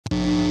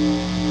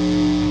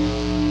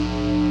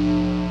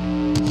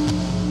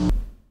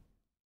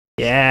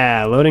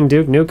loading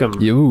Duke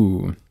Nukem.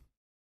 You.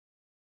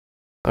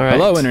 All right.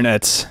 Hello,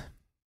 Internet.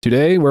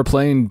 Today we're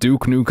playing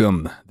Duke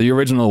Nukem, the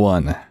original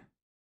one.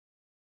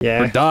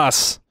 Yeah. For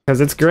DOS.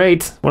 Because it's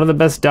great. One of the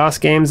best DOS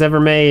games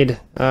ever made.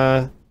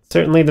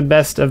 Certainly the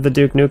best of the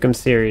Duke Nukem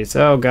series.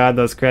 Oh god,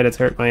 those credits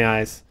hurt my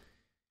eyes.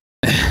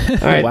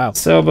 Alright, Wow.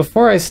 So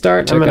before I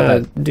start, I'm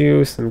gonna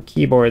do some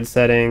keyboard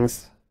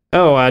settings.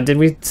 Oh, did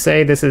we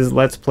say this is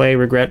Let's Play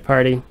Regret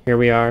Party? Here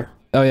we are.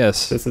 Oh,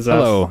 yes. This is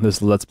Hello, us. this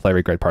is Let's Play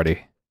Regret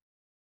Party.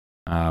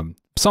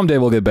 Someday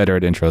we'll get better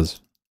at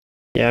intros.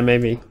 Yeah,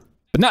 maybe.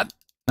 But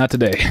not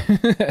today.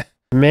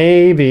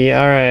 Maybe.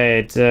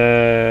 Alright,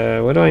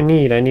 what do I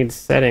need? I need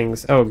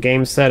settings. Oh,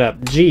 game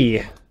setup. G.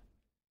 I'm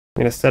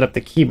gonna set up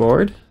the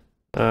keyboard.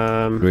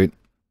 Sweet.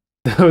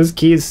 Those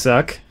keys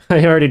suck.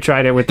 I already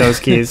tried it with those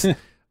keys.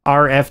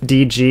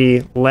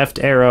 RFDG, left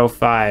arrow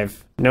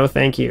 5. No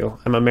thank you.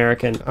 I'm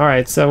American.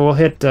 Alright, so we'll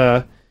hit,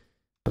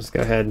 let's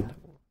go ahead.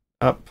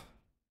 Up.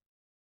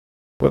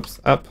 Whoops.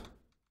 Up.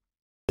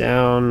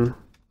 Down.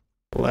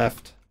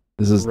 Left.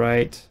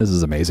 Right. This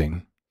is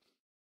amazing.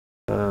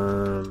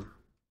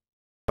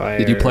 Fire.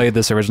 Did you play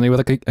this originally with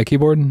a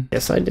keyboard?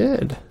 Yes, I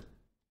did.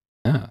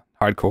 Yeah,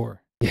 hardcore.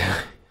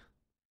 Yeah.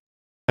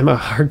 I'm a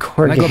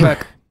hardcore When I gamer. go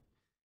back,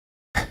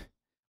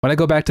 when I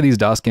go back to these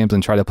DOS games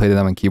and try to play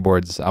them on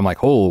keyboards, I'm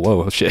like, oh,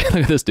 whoa, shit!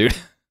 Look at this dude.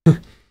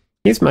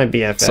 He's my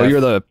BFF. So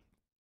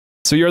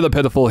you're the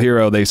pitiful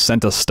hero they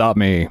sent to stop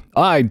me.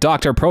 I,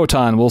 Dr.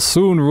 Proton, will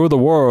soon rule the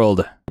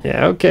world.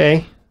 Yeah.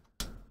 Okay.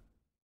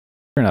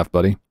 Fair enough,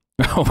 buddy.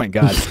 Oh my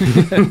god.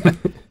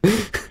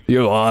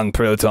 You long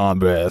proton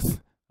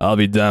breath. I'll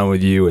be done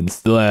with you and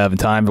still have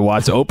time to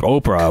watch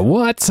Oprah.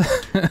 What?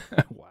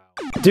 Wow.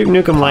 Duke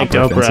Nukem liked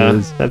Proper Oprah.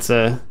 offenses. That's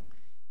a.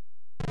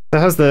 So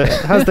how's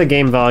the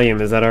game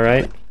volume? Is that all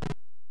right?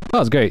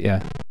 Oh, it's great,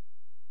 yeah.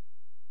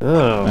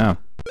 Oh. Yeah.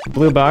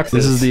 Blue boxes.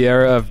 This is the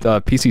era of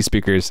PC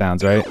speakers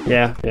sounds, right?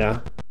 Yeah, yeah.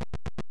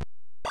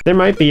 There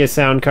might be a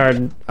sound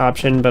card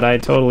option, but I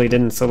totally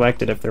didn't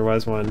select it if there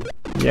was one.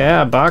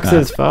 Yeah,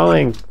 boxes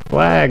falling,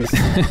 flags.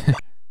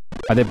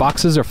 Are they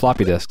boxes or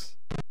floppy disks?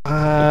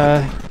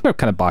 What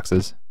kind of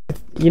boxes?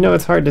 You know,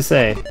 it's hard to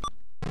say.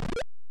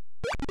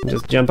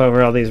 Just jump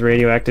over all these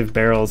radioactive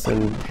barrels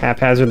and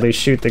haphazardly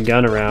shoot the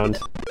gun around.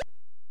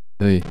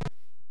 Hey.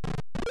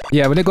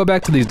 Yeah, when I go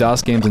back to these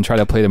DOS games and try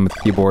to play them with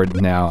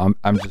keyboard now,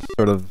 I'm just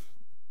sort of...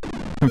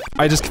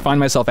 I just find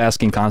myself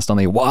asking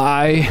constantly,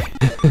 why?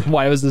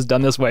 Why was this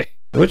done this way?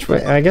 Which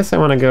way? I guess I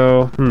want to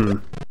go...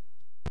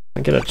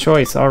 I get a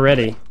choice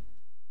already.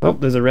 Oh,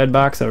 there's a red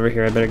box over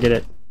here. I better get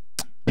it.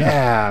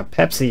 Yeah,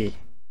 Pepsi.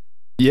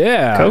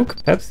 Yeah! Coke?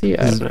 Pepsi?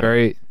 I This is don't know.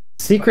 very...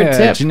 Secret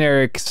tip.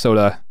 generic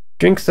soda.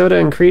 Drink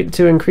soda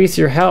to increase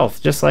your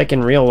health, just like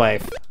in real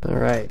life.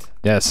 Alright.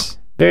 Yes.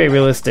 Very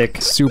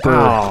realistic. Super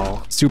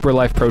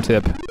life pro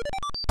tip.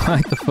 I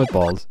like the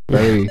footballs.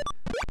 Very...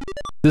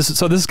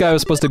 So this guy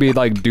was supposed to be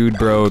like dude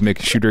bro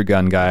McShooter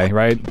gun guy,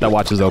 right? That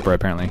watches Oprah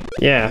apparently.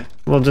 Yeah,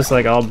 well just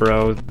like all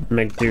bro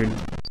McDude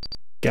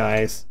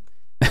guys.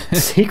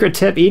 Secret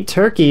tip, eat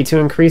turkey to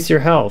increase your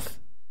health.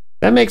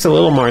 That makes a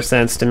little more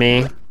sense to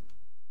me.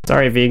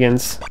 Sorry,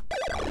 vegans.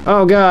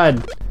 Oh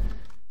god!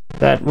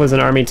 That was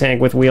an army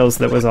tank with wheels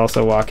that was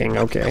also walking,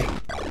 okay.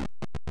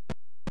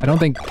 I don't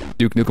think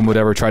Duke Nukem would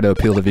ever try to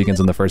appeal to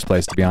vegans in the first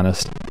place, to be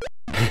honest.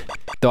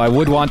 Though I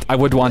would want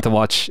to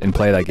watch and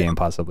play that game,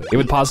 possibly. It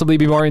would possibly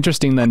be more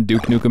interesting than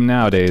Duke Nukem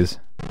nowadays.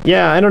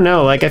 Yeah, I don't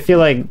know, like I feel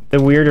like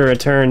the weirder a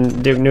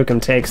turn Duke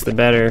Nukem takes, the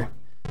better.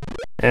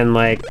 And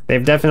like,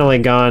 they've definitely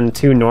gone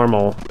too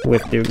normal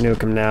with Duke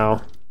Nukem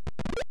now.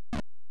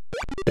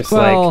 Just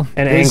Well, like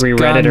an it's angry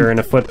gone- Redditor in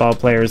a football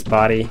player's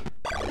body.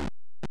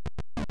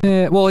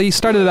 Well, he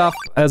started off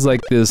as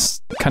like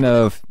this kind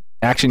of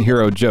action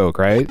hero joke,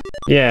 right?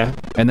 Yeah.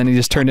 And then he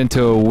just turned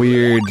into a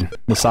weird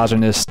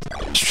misogynist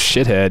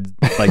shithead.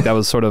 Like that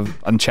was sort of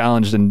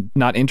unchallenged and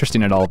not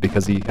interesting at all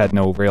because he had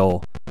no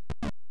real,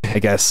 I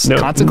guess,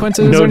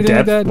 consequences no or anything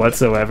like depth that.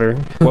 whatsoever.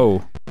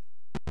 Whoa.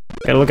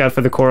 Gotta look out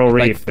for the coral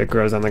reef that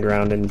grows on the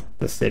ground in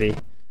the city.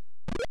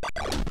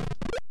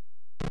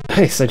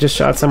 Nice, I just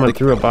shot someone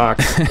through a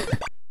box.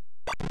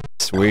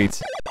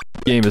 Sweet.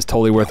 Game is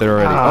totally worth it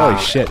already. Ah.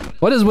 Holy shit.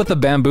 What is with the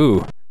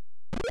bamboo?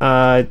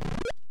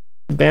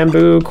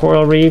 Bamboo,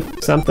 coral reef,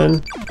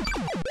 something.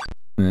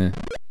 Eh.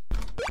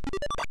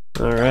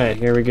 Alright,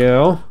 here we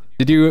go.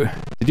 Did you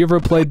ever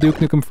play Duke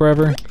Nukem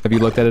Forever? Have you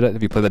looked at it?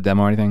 Have you played the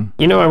demo or anything?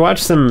 You know, I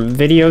watched some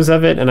videos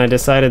of it and I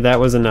decided that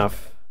was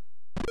enough.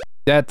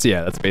 That's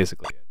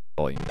basically it.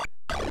 All you need.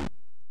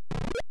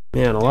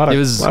 Man, a lot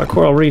of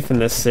coral reef in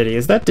this city.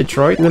 Is that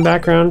Detroit in the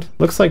background?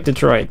 Looks like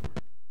Detroit.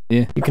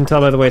 Yeah. You can tell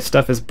by the way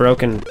stuff is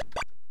broken.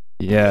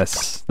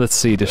 Yes. Let's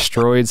see.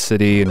 Destroyed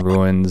city and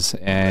ruins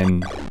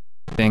and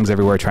things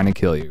everywhere trying to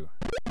kill you.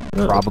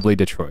 Oh. Probably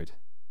Detroit.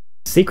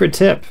 Secret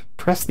tip.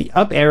 Press the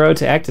up arrow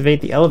to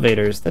activate the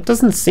elevators. That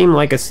doesn't seem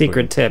like a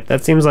secret tip.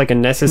 That seems like a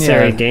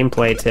necessary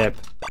gameplay tip.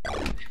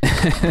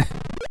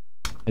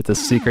 It's a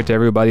secret to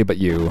everybody but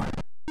you.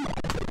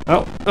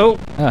 Oh, Oh,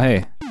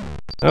 hey.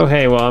 Oh,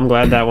 hey, well, I'm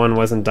glad that one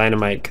wasn't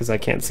dynamite, because I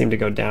can't seem to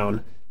go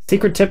down.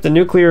 Secret tip, the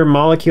nuclear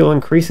molecule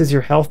increases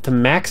your health to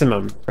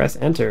maximum. Press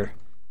enter.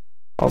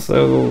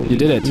 Also, You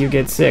did it. You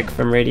get sick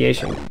from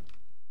radiation.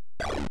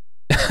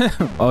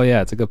 Oh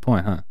yeah, it's a good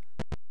point, huh?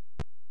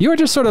 You are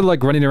just sort of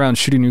like running around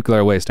shooting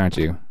nuclear waste, aren't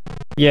you?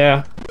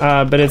 Yeah,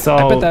 but it's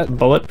all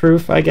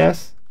bulletproof, I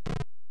guess.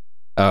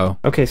 Oh.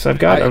 Okay, so I've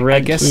got a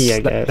red key, I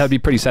guess. That'd be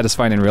pretty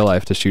satisfying in real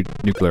life to shoot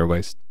nuclear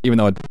waste, even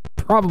though it'd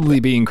probably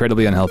be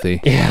incredibly unhealthy.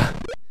 Yeah.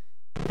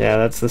 Yeah,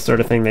 that's the sort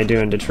of thing they do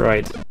in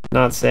Detroit.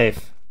 Not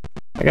safe.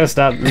 I gotta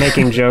stop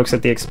making jokes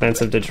at the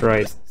expense of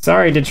Detroit.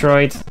 Sorry,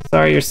 Detroit.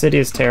 Sorry, your city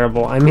is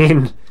terrible. I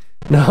mean,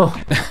 no.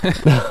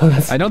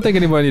 I don't think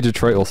anybody in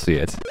Detroit will see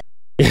it.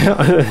 Yeah,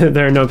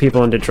 there are no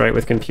people in Detroit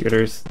with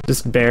computers.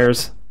 Just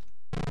bears.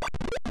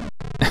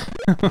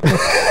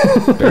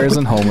 Bears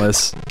and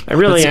homeless. I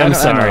really am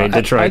sorry,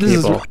 Detroit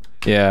people.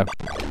 Yeah.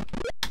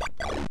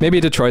 Maybe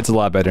Detroit's a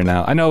lot better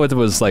now. I know it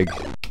was like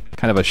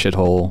kind of a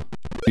shithole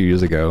a few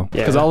years ago.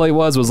 Because all it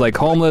was like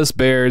homeless,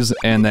 bears,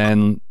 and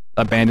then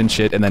abandoned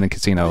shit, and then a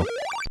casino.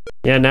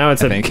 Yeah, now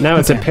it's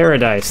a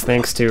paradise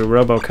thanks to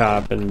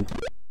RoboCop and.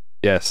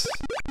 Yes.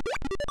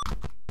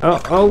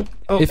 Oh.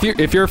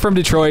 If you're from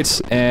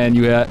Detroit and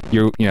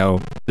you know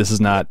this is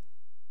not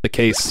the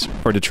case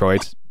for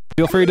Detroit,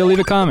 feel free to leave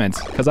a comment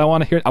because I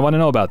want to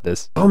know about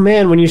this. Oh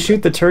man, when you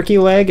shoot the turkey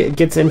leg, it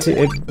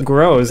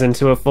grows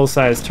into a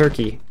full-size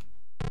turkey.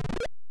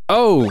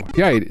 Oh,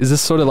 yeah. Is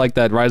this sort of like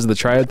that Rise of the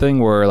Triad thing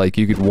where like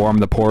you could warm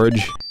the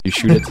porridge, you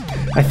shoot it?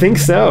 I think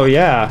so,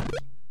 yeah.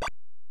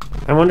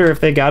 I wonder if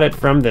they got it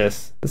from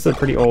this. This is a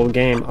pretty old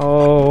game.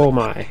 Oh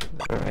my.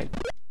 Alright.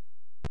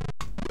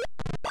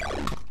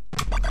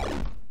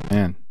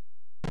 Man.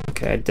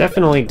 Okay, I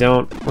definitely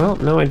don't... Well,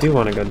 no, I do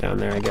want to go down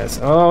there, I guess.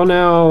 Oh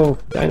no!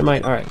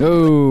 Dynamite, alright.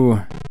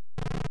 Oh!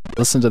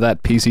 Listen to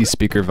that PC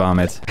speaker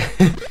vomit.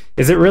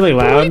 Is it really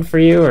loud for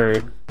you,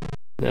 or...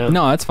 No?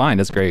 No, that's fine,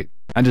 that's great.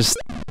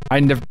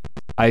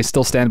 I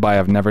still stand by,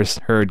 I've never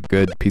heard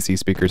good PC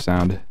speaker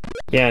sound.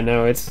 Yeah,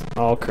 no, it's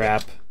all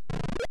crap.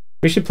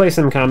 We should play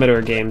some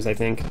Commodore games, I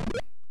think,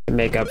 to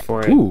make up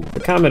for it. Ooh.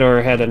 The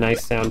Commodore had a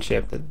nice sound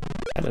chip that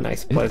had a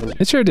nice,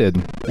 pleasant... It sure did.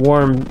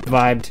 Warm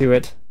vibe to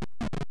it.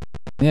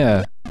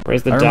 Yeah.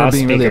 Whereas the I remember DOS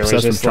being really speaker was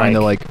obsessed with just trying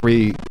to like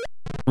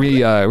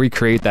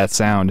recreate that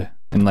sound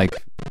in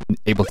like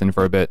Ableton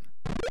for a bit.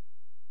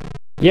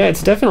 Yeah,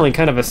 it's definitely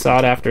kind of a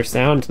sought-after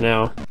sound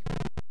now.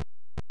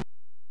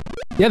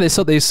 Yeah, they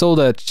sold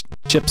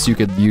chips you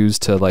could use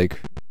to like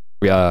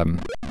raw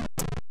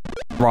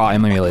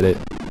emulate it.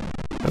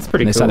 That's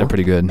pretty cool. They sounded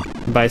pretty good.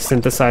 By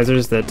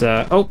synthesizers that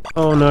oh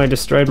no, I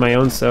destroyed my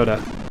own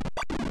soda.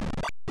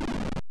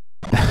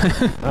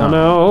 Oh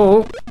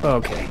no.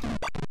 Okay.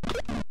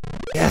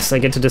 Yes, I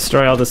get to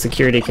destroy all the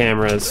security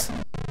cameras.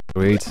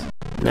 Sweet.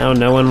 Now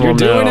no one will You're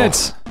know. doing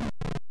it!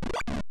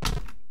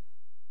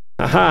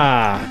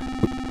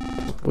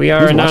 Aha! We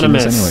are Who's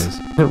anonymous.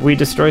 We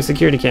destroy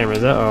security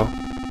cameras. Uh-oh.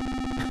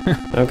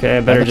 Okay,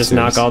 I better just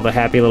knock all the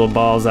happy little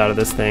balls out of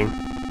this thing.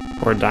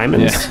 Or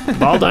diamonds? Yeah.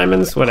 Ball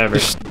diamonds? Whatever.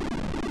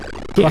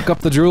 Fuck up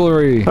the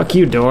jewelry. Fuck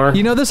you, door.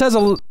 You know, this has a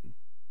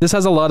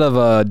lot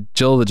of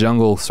Jill of the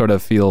Jungle sort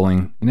of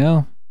feeling, you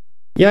know?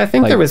 Yeah, I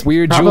think like there was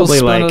weird probably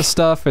jewel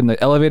stuff in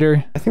the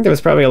elevator. I think there was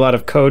probably a lot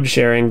of code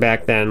sharing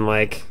back then,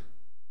 like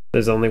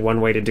there's only one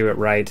way to do it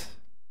right.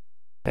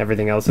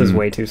 Everything else is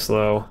way too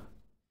slow.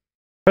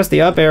 Press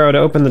the up arrow to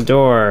open the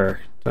door.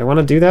 Do I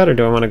want to do that or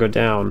do I want to go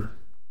down?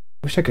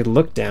 Wish I could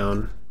look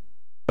down.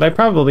 But I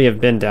probably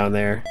have been down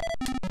there.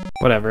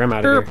 Whatever, I'm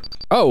out of here.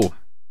 Oh!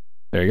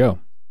 There you go.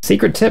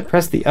 Secret tip,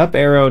 press the up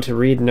arrow to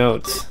read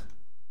notes.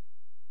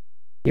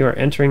 You are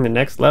entering the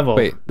next level.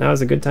 Wait. Now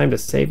is a good time to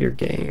save your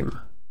game.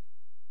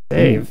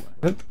 Save.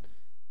 What?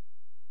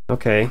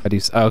 Okay. How do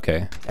you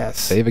okay. Yes.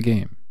 Save a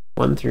game.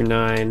 1 through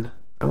 9.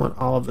 I want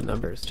all of the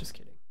numbers, just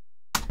kidding.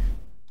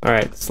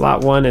 Alright,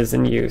 slot 1 is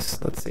in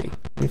use. Let's see.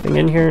 Anything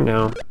in here?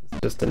 No.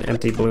 It's just an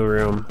empty blue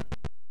room.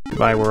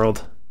 Goodbye,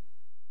 world.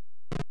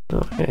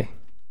 Oh, hey.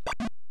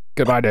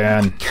 Goodbye,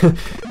 Dan.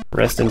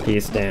 Rest in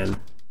peace, Dan.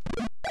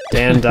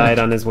 Dan died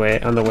on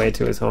the way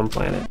to his home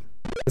planet.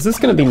 Is this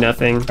gonna be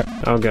nothing?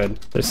 Oh good.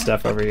 There's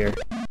stuff over here.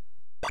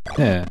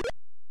 Yeah.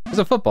 There's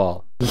a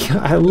football. Yeah,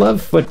 I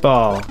love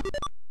football.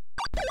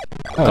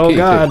 Oh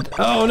god.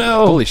 Oh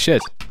no! Holy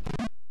shit.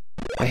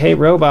 I hate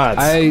robots.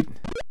 I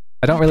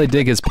don't really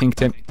dig his pink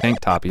tank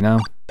top, you know?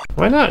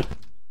 Why not?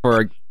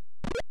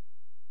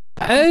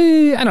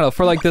 I don't know,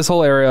 for like this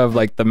whole area of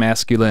like the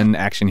masculine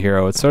action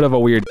hero, it's sort of a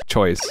weird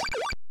choice.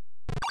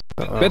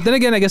 But then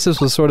again, I guess this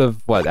was sort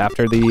of, what,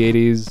 after the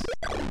 80s?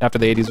 After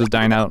the 80s was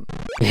dying out?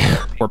 Yeah.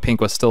 Where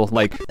pink was still,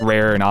 like,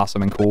 rare and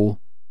awesome and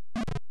cool.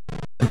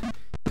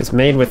 It's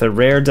made with a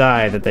rare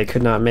dye that they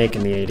could not make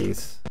in the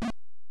 80s.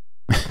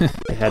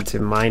 They had to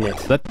mine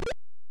it.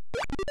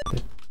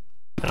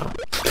 No.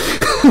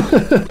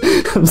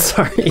 I'm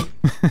sorry.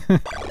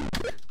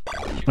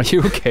 Are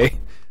you okay?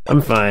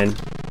 I'm fine.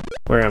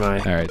 Where am I?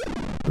 Alright.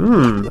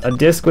 A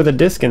disc with a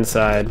disc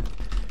inside.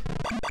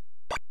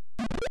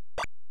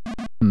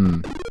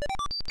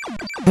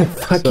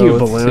 Fuck you,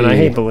 balloon. I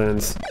hate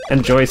balloons.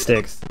 And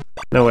joysticks.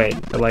 No, wait.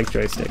 I like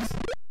joysticks.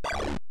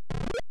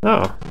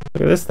 Oh,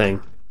 look at this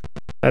thing.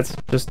 That's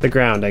just the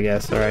ground, I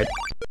guess. Alright.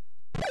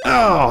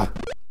 Oh!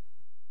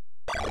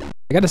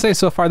 I gotta say,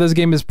 so far this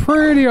game is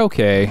pretty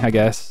okay, I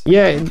guess.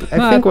 Yeah,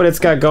 I think what it's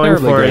got going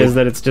for it great. is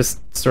that it's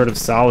just sort of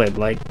solid.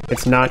 Like,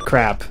 it's not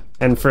crap.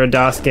 And for a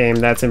DOS game,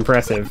 that's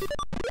impressive.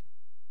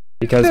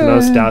 Because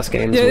most DOS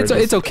games were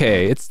it's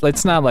okay.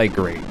 It's not, like,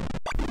 great.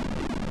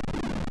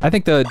 I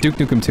think the Duke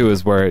Nukem 2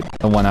 is where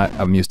the one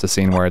I'm used to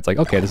seeing where it's like,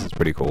 okay, this is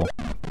pretty cool.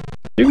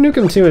 Duke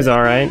Nukem 2 is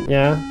alright,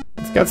 yeah.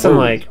 It's got some,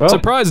 like... Well,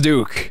 surprise,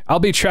 Duke! I'll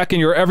be tracking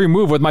your every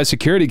move with my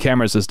security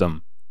camera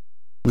system.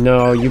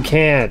 no, you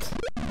can't.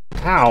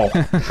 Ow.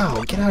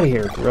 Ow, get out of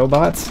here,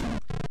 robots.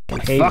 I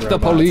hate Fuck the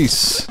robots.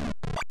 police!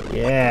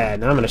 Yeah,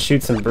 now I'm gonna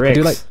shoot some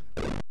bricks.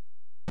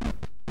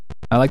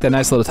 I like that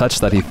nice little touch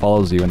that he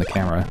follows you in the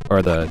camera,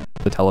 or the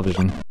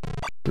television.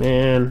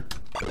 Man.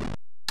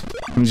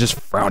 And he just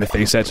frowny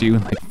face at you,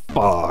 like,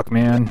 fuck,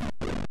 man.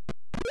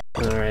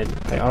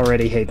 Alright, I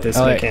already hate this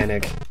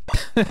mechanic.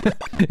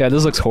 Yeah,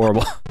 this looks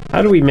horrible.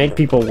 How do we make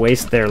people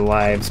waste their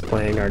lives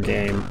playing our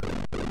game?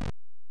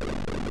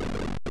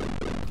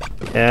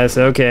 Yes,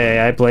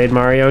 okay, I played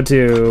Mario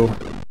 2.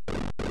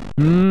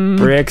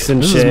 Bricks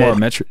and this shit. Is more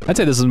Metro I'd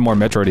say this is more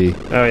Metroid-y.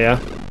 Oh, yeah?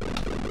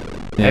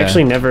 Yeah. I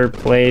actually never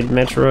played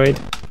Metroid.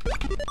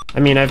 I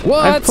mean, I've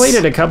What? played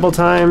it a couple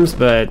times,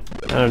 but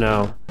I don't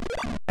know.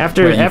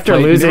 After Wait,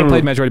 losing... You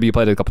never played Metroid, but you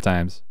played it a couple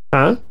times.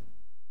 Huh?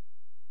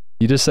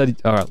 You just said,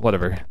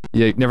 whatever.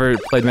 You never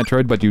played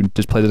Metroid, but you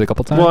just played it a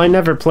couple times? Well, I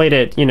never played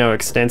it, you know,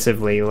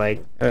 extensively.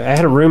 Like, I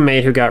had a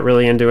roommate who got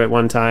really into it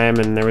one time,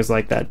 and there was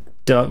like that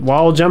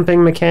wall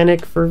jumping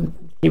mechanic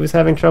he was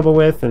having trouble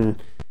with, and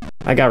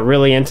I got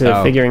really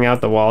into figuring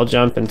out the wall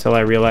jump until I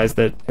realized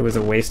that it was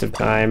a waste of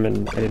time,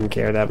 and I didn't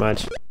care that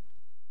much.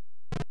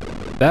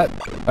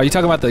 Are you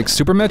talking about the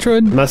Super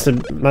Metroid? Must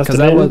have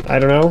been, I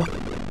don't know.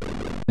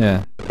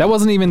 Yeah. That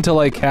wasn't even till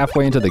like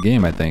halfway into the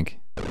game, I think.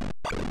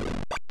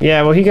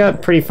 Yeah, well, he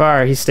got pretty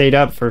far. He stayed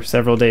up for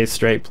several days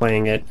straight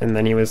playing it, and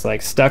then he was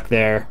like stuck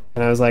there.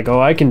 And I was like, oh,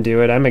 I can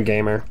do it. I'm a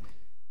gamer.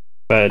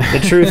 But the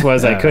truth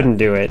was I couldn't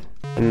do it.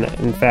 And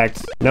in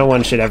fact, no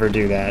one should ever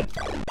do that.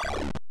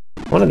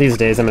 One of these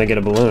days, I'm gonna get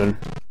a balloon.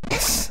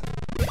 Yes.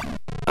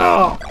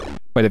 Oh!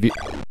 Wait, have you...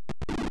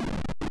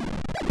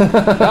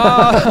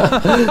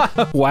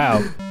 oh!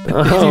 Wow.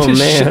 Oh, you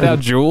just man. shit out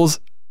jewels?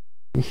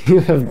 You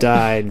have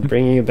died,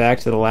 bringing you back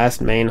to the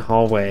last main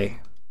hallway.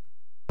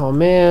 Oh,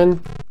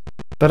 man.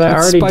 But I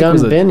already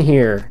been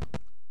here.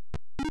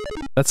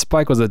 That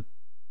spike was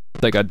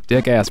like a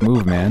dick-ass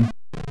move, man.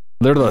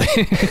 Literally.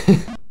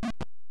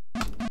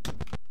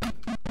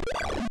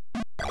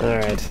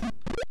 Alright.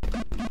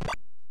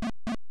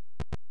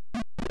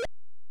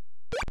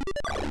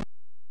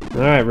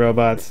 Alright,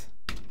 robots.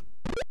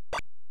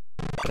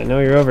 I know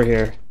you're over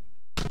here.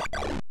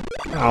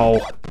 Ow.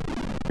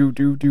 I'm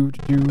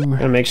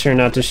gonna make sure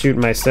not to shoot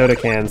my soda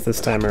cans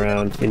this time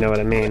around, if you know what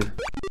I mean.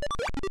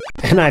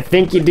 And I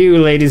think you do,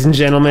 ladies and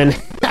gentlemen.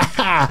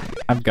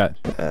 I've got...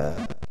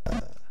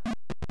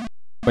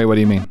 Wait, what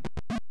do you mean?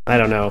 I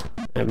don't know.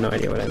 I have no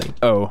idea what I mean.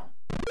 Oh.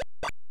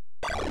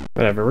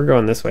 Whatever, we're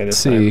going this way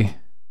this time.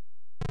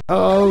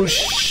 Oh,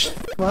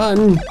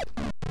 fun.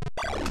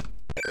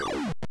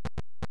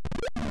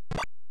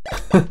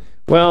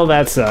 Well,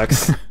 that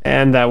sucks.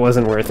 And that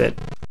wasn't worth it.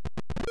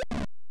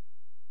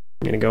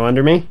 You gonna go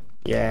under me?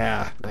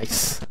 Yeah,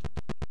 nice.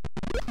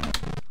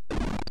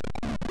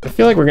 I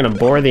feel like we're gonna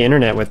bore the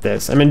internet with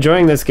this. I'm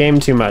enjoying this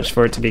game too much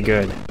for it to be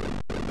good.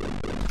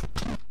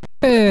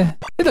 It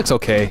looks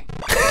okay.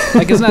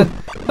 Like, it's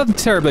nothing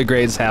terribly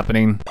great is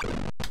happening.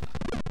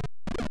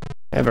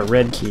 I have a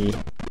red key.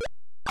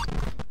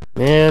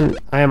 Man,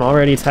 I am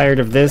already tired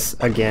of this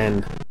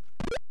again.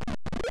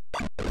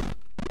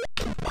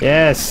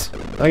 Yes!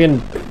 Fucking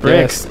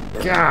bricks!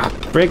 Gah!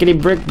 Brickety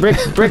brick, brick,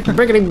 brick,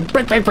 brickety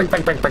brick, brick, brick,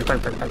 brick, brick, brick, brick,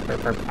 brick, brick,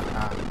 brick, brick.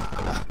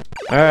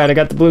 Alright, I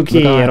got the blue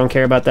key. I don't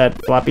care about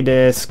that floppy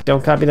disk.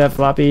 Don't copy that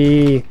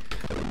floppy.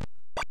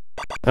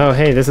 Oh,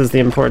 hey, this is the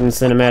important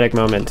cinematic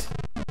moment.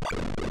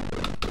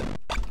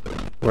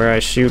 Where I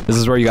shoot. This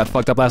is where you got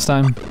fucked up last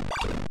time?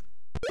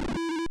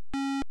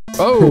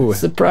 Oh!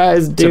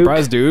 Surprise, Duke!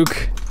 Surprise,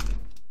 Duke!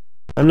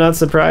 I'm not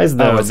surprised,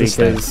 though, what's this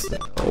because...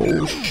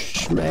 Oh,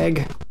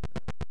 schmeg.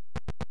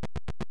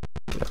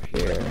 Get over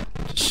here.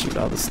 Just shoot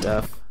all the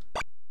stuff.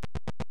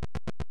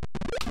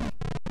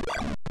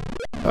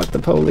 Fuck the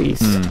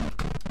police.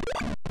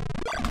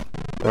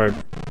 Or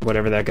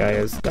whatever that guy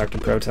is. Dr.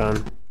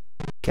 Proton.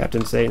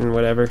 Captain Satan,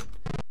 whatever.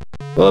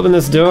 We'll open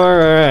this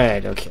door.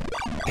 Alright, okay.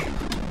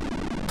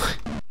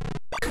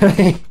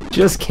 I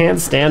just can't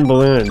stand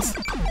balloons.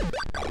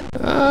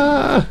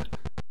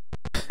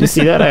 You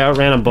see that? I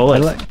outran a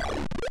bullet.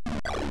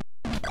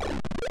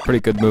 Pretty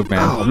good move, man.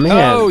 Oh,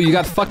 man. Oh, you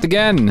got fucked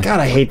again! God,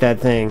 I hate that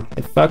thing.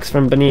 It fucks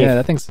from beneath. Yeah,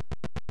 that thing's...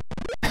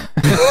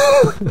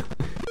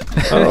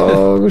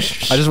 Oh, I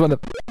just want to...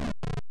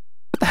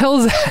 What the hell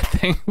is that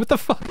thing? What the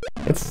fuck?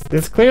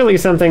 It's clearly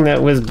something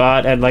that was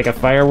bought at like a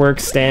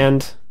fireworks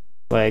stand.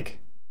 Like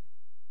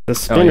the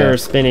spinner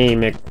spinny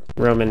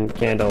McRoman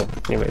candle.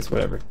 Anyways,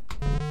 whatever.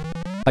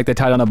 Like they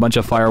tied on a bunch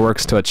of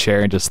fireworks to a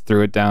chair and just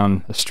threw it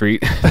down the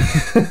street.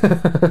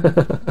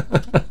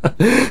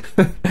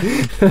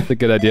 That's a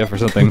good idea for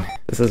something.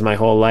 This is my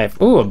whole life.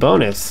 Ooh, a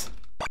bonus.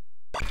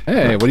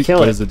 Hey, what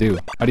does it do?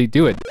 How do you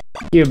do it?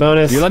 You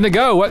bonus. You're letting it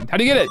go. What? How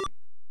do you get it?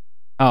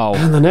 Oh.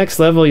 On the next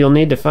level, you'll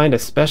need to find a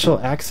special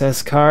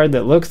access card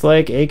that looks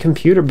like a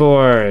computer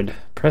board.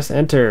 Press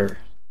enter.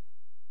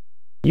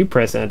 You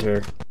press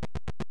enter.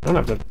 I don't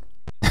have to.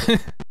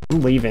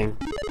 I'm leaving.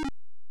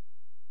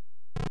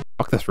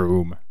 Fuck this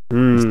room.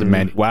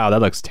 Wow, that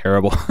looks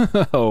terrible.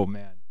 Oh,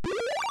 man.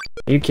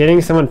 Are you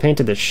kidding? Someone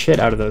painted the shit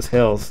out of those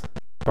hills.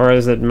 Or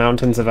is it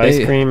mountains of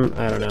ice cream?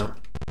 I don't know.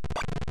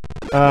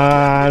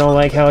 I don't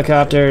like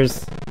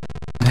helicopters.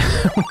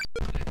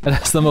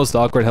 That's the most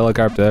awkward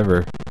helicopter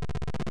ever.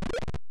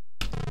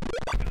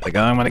 Like,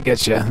 oh, I'm gonna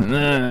get you.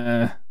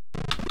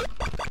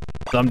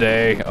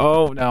 Someday.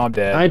 Oh, now I'm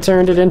dead. I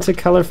turned it into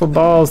colorful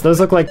balls. Those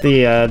look like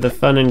the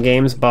fun and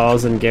games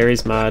balls in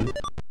Gary's mod.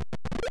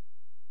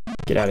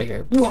 Get out of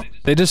here.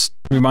 They just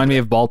remind me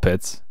of ball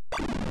pits.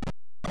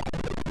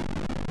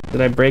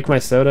 Did I break my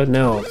soda?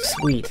 No.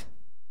 Sweet.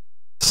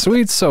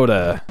 Sweet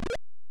soda.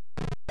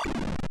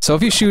 So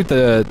if you shoot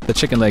the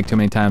chicken leg too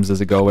many times, does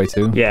it go away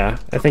too? Yeah,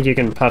 I think you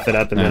can puff it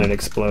up and then it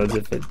explodes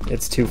if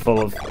it's too full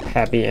of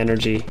happy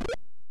energy.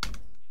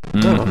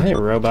 Oh, hey,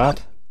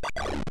 robot.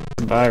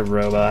 Bye,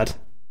 robot.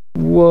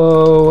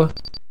 Whoa.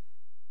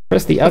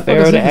 Press the up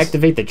arrow to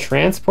activate the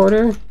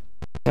transporter?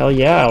 Hell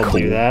yeah, I'll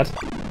do that.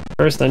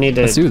 First, I need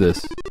to... Let's do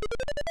this.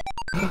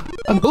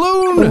 A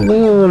balloon!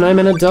 Balloon, I'm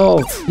an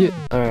adult. Yeah.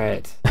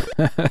 Alright.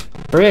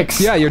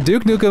 Bricks! Yeah, you're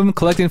Duke Nukem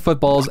collecting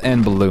footballs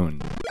and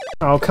balloon.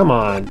 Oh, come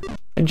on.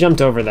 I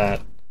jumped over that.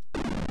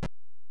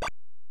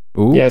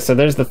 Ooh. Yeah, so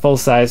there's the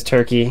full-size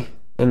turkey.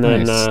 And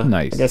then,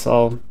 nice. I guess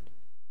I'll...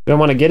 Do I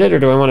want to get it, or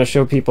do I want to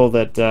show people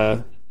that,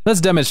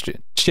 Let's demonstrate.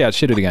 Yeah,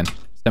 shoot it again.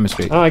 Let's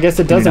demonstrate. Oh, I guess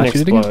it Can you doesn't not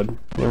shoot it again? explode.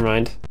 Never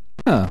mind.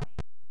 Oh,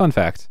 fun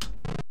fact.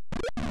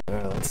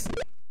 Alright, let's...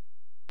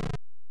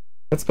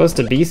 That's supposed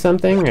to be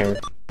something, or...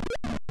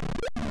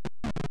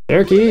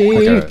 Turkey!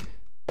 Okay.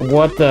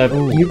 What the...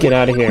 Ooh. You get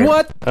out of here.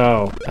 What?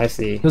 Oh, I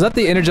see. Was that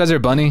the Energizer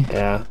Bunny?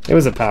 Yeah, it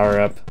was a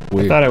power-up.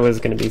 I thought it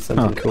was going to be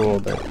something cool,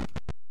 but...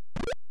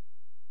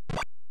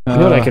 You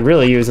know what I could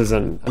really use is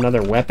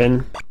another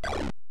weapon?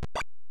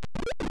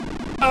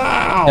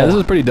 Ow! Yeah, this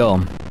is pretty dull.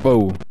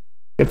 Whoa.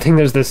 Good thing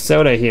there's this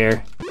soda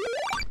here.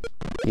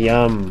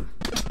 Yum.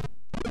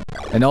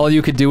 And all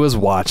you could do was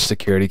watch,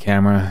 security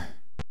camera.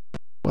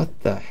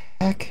 What the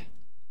heck?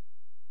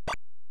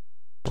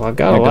 Well, I've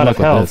got a lot of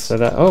health, so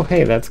that... Oh,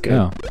 hey, that's good.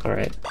 Oh.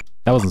 Alright.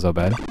 That wasn't so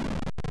bad.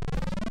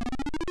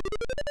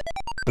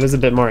 It was a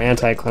bit more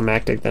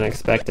anticlimactic than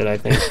expected, I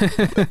think.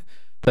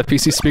 That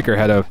PC speaker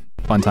had a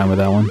fun time with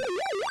that one.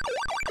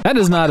 That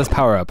is not his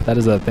power-up. That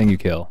is a thing you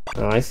kill.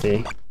 Oh, I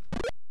see.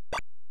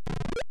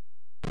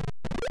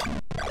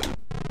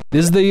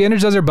 Is the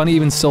Energizer Bunny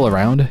even still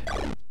around?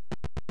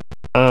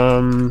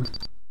 I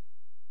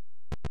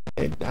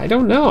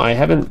don't know. I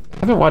haven't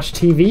watched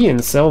TV in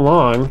so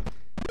long.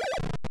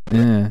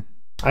 Yeah.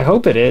 I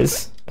hope it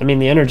is. I mean,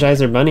 the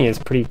Energizer Bunny is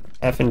pretty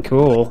effing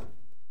cool.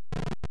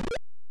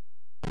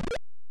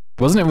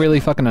 Wasn't it really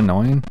fucking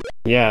annoying?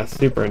 Yeah,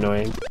 super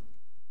annoying.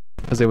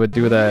 Because it would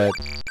do that...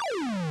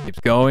 Keeps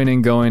going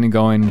and going and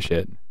going and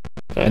shit.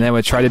 Okay. And then it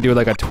would try to do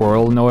like a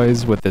twirl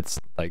noise with its,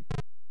 like,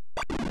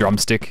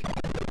 drumstick.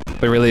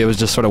 But really it was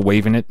just sort of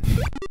waving it.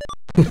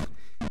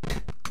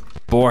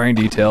 Boring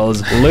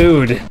details.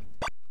 Lewd.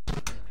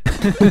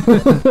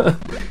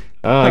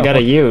 Oh, I got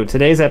a U.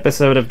 Today's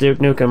episode of Duke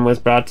Nukem was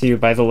brought to you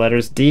by the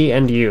letters D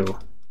and U.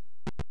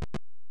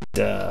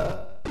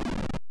 Duh.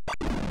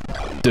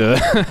 Duh.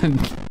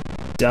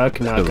 Duck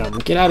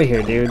Nukem. Get out of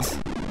here, dudes.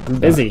 I'm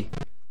busy.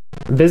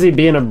 I'm busy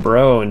being a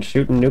bro and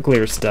shooting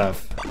nuclear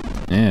stuff.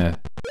 Yeah.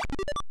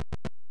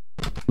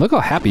 Look how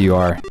happy you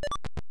are.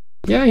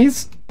 Yeah,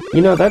 he's...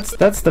 You know,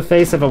 that's the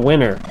face of a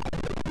winner.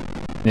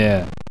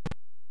 Yeah.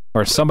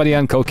 Or somebody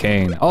on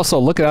cocaine. Also,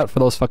 look out for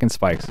those fucking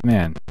spikes.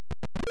 Man.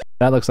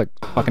 That looks like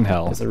fucking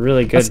hell. It's a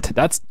really good...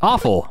 That's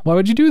awful. Why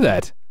would you do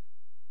that?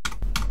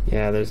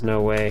 Yeah, there's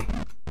no way.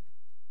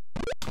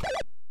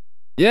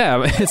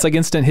 Yeah, it's like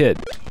instant hit.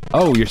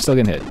 Oh, you're still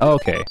getting hit. Oh,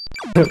 okay.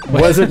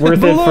 Was it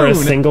worth it for a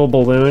single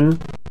balloon?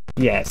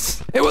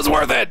 Yes. It was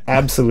worth it!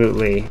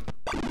 Absolutely.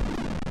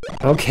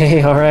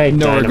 Okay, alright,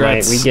 No Dynamite,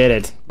 regrets. we get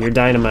it. You're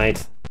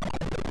Dynamite.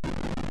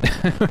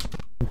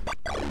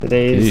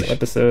 Today's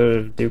episode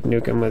of Duke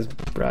Nukem was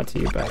brought to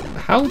you by...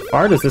 How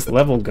far does this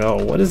level go?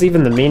 What is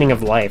even the meaning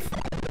of life?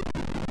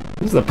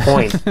 What is the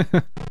point?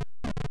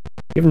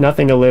 You have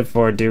nothing to live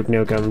for, Duke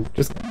Nukem.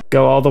 Just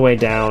go all the way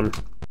down.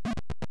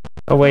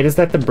 Oh wait, is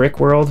that the brick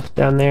world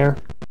down there?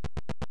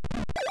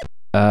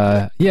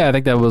 Yeah, I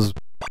think that was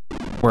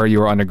where you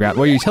were underground.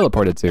 Where you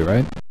teleported to,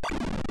 right?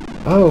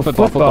 Oh,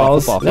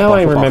 footballs. Now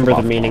I remember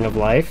the meaning of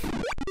life.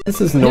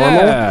 This is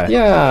normal.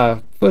 Yeah,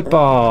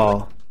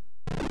 football.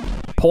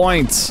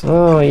 Points.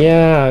 Oh,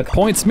 yeah.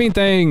 Points mean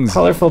things.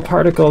 Colorful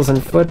particles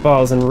and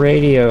footballs and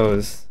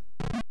radios.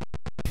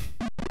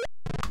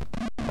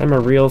 I'm a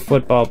real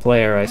football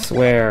player, I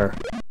swear.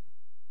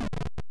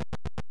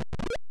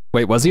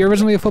 Wait, was he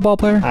originally a football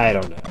player? I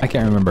don't know. I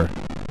can't remember.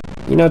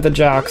 You know, the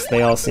jocks,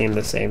 they all seem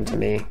the same to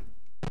me.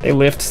 They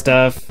lift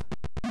stuff.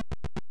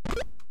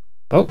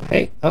 Oh,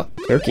 hey. Oh,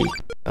 turkey.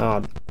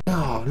 Oh,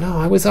 no,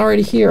 I was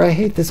already here. I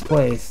hate this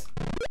place.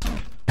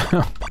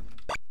 Oh,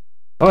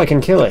 I can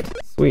kill it.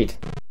 Sweet.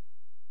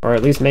 Or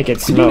at least make it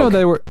smoke.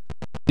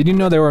 Did you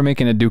know they were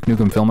making a Duke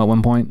Nukem film at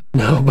one point?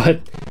 No,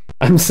 but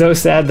I'm so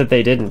sad that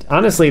they didn't.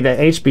 Honestly, the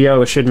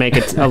HBO should make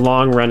it a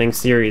long-running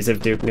series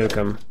of Duke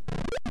Nukem.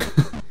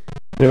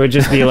 It would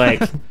just be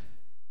like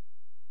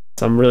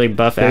some really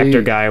buff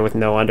actor guy with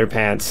no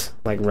underpants,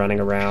 like running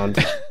around,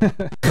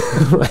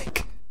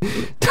 like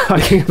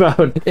talking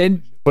about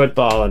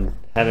football and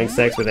having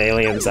sex with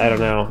aliens. I don't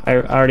know. I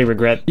already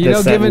regret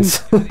this sentence.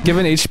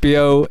 given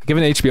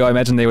HBO, I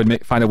imagine they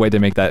would find a way to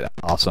make that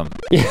awesome.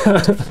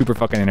 Yeah, super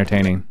fucking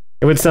entertaining.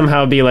 It would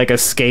somehow be like a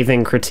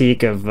scathing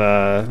critique of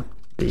the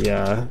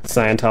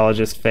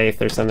Scientologist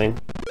faith or something.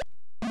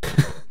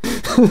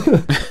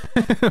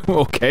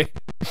 Okay,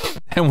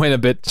 and went a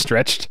bit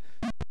stretched.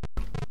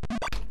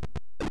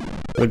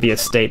 It would be a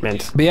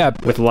statement. But yeah,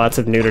 with lots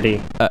of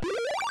nudity.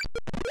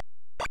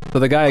 So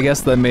the guy, I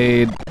guess, that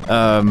made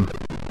the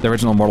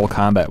original Mortal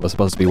Kombat was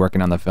supposed to be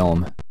working on the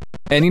film.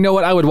 And you know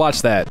what? I would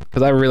watch that,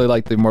 because I really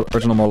like the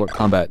original Mortal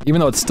Kombat. Even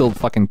though it's still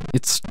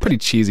it's pretty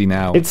cheesy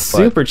now. It's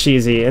super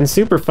cheesy and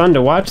super fun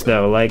to watch,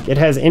 though. Like, it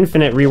has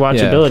infinite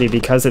rewatchability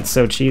because it's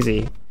so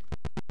cheesy.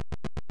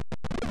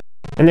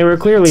 And they were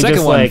clearly just like...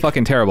 Second one,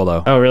 fucking terrible,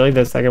 though. Oh, really?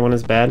 The second one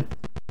is bad?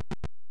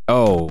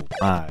 Oh,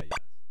 my.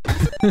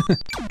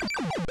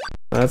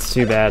 That's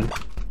too bad.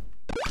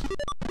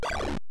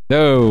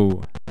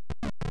 No.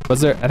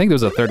 Was there... I think there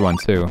was a third one,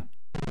 too.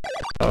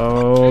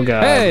 Oh,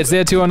 God. Hey, it's the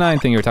Ed 209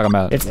 thing you were talking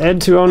about. It's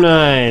Ed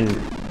 209.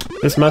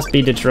 This must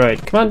be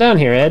Detroit. Come on down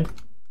here, Ed.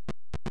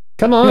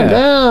 Come on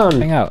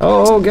down. Hang out.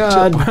 Oh,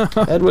 God.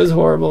 Ed was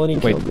horrible and he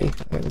killed me.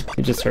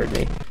 He just hurt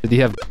me. Did he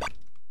have...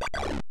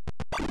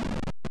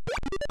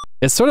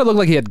 It sort of looked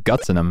like he had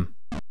guts in him.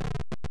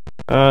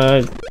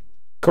 Of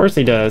course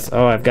he does.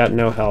 Oh, I've got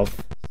no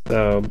health.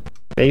 So,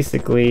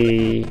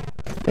 basically,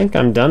 I think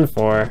I'm done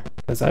for.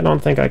 Because I don't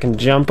think I can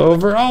jump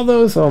over all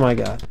those. Oh, my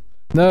God.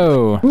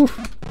 No. Oof.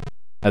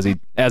 As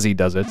he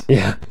does it.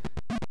 Yeah.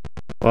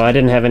 Well, I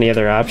didn't have any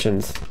other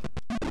options.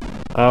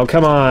 Oh,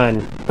 come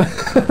on.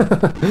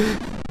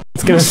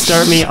 It's gonna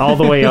start me all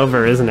the way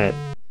over, isn't it?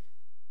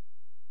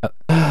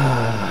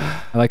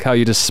 I like how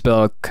you just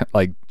spell,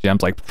 like,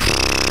 gems, like...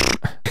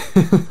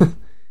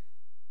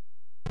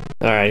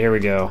 Alright, here we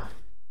go.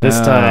 This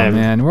time...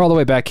 man, we're all the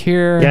way back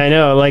here. Yeah, I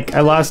know, like,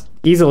 I lost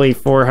easily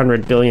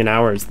 400 billion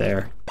hours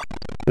there.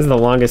 This is the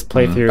longest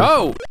playthrough.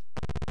 Oh!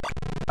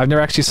 I've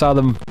never actually saw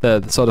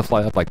the soda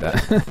fly up like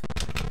that.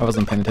 I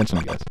wasn't paying attention,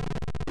 I guess.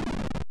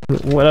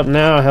 What up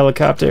now,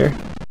 helicopter?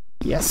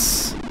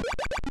 Yes.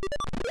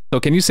 So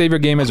can you save your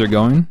game as you're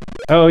going?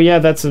 Oh yeah,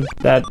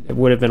 that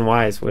would have been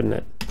wise, wouldn't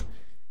it?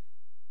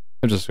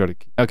 I'm just sort of...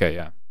 Okay,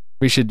 yeah.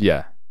 We should,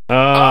 yeah.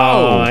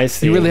 Oh, I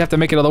see. You really have to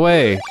make it all the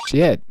way.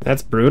 Shit.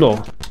 That's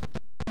brutal.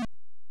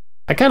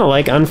 I kind of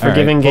like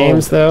unforgiving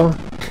games, though.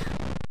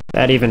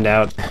 That evened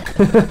out.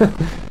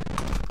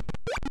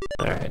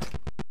 Alright.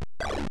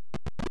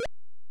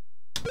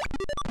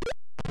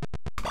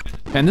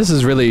 And this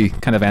is really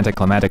kind of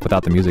anticlimactic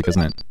without the music,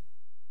 isn't it?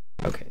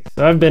 Okay,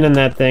 so I've been in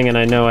that thing and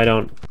I know I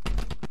don't...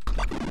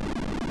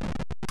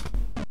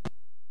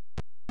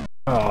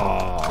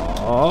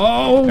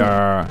 Oh!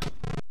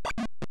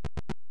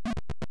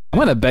 I'm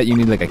gonna bet you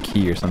need like a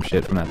key or some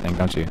shit from that thing,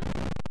 don't you?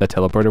 The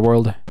teleporter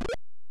world?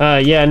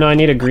 Yeah, no, I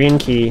need a green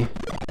key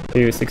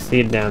to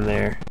succeed down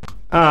there.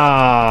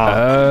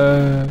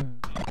 Ah!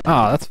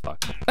 Oh, that's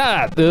fucked.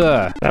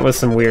 That was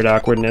some weird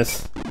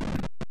awkwardness.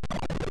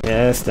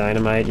 Yes,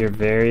 Dynamite, you're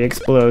very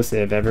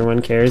explosive.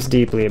 Everyone cares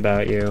deeply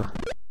about you.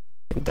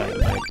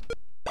 Dynamite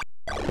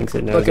thinks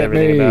it knows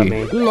everything about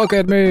me. Look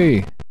at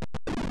me!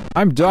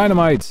 I'm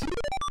Dynamite!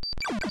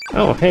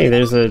 Oh, hey,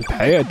 there's a...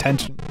 Pay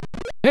attention.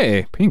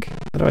 Hey, Pink.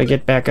 How do I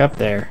get back up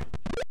there?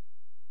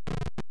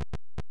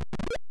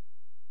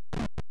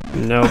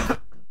 Nope.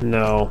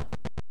 No.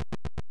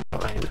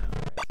 Fine.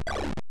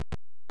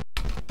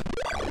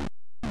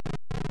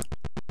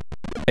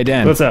 Hey,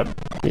 Dan. What's up?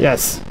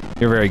 Yes.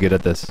 You're very good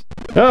at this.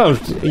 Oh,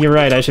 you're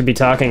right. I should be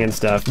talking and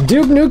stuff.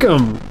 Duke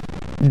Nukem!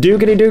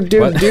 Dookity Duke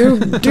Duke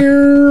Duke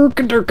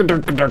Duke.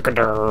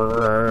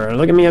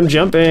 Look at me, I'm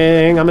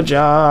jumping. I'm a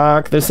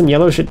jock. There's some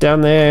yellow shit down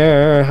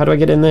there. How do I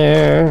get in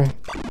there?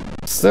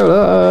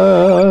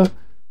 Soda.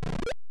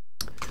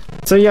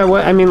 So yeah,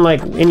 what I mean,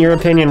 like, in your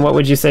opinion, what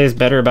would you say is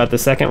better about the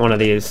second one of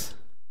these?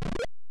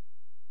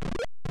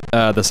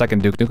 The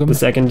second Duke Nukem? The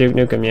second Duke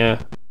Nukem,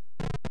 yeah.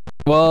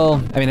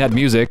 Well, I mean, it had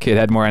music, it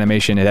had more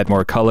animation, it had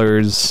more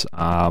colors.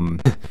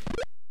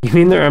 You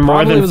mean there are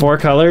more than 4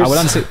 colors? I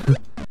would say...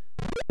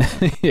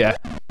 yeah.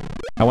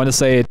 I want to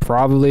say it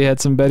probably had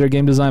some better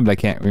game design, but I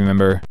can't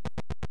remember.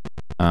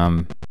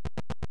 I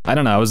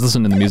don't know, I was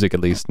listening to the music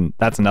at least, and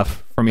that's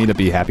enough for me to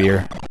be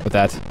happier with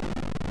that.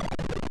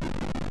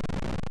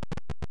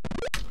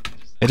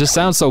 It just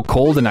sounds so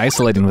cold and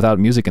isolating without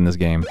music in this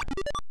game.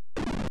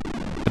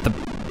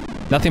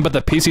 Nothing but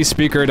the PC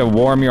speaker to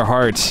warm your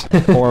heart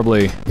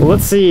horribly. Well,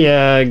 let's see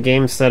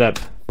game setup.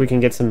 We can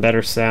get some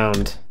better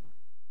sound.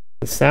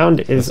 The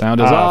sound is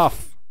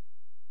off.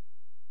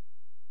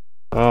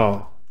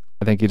 Oh.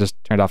 I think you just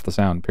turned off the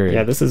sound, period.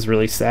 Yeah, this is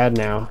really sad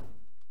now.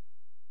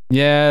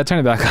 Yeah, turn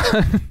it back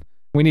on.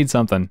 We need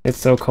something. It's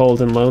so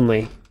cold and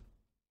lonely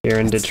here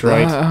in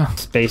Detroit.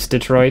 Space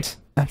Detroit.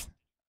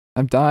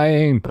 I'm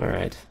dying.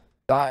 Alright.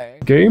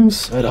 Dying. Game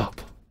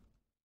setup.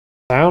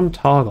 Sound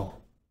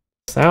toggle.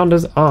 Sound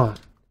is on.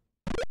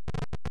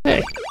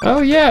 Hey.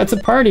 Oh yeah, it's a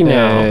party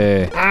now.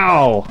 Hey.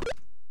 Ow.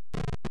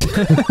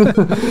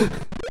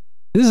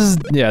 This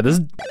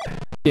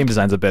game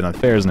design's a bit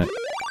unfair, isn't it?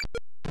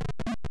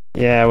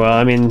 Yeah, well,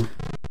 I mean,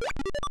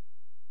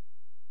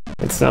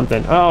 it's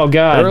something. Oh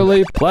god.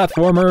 Early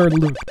platformer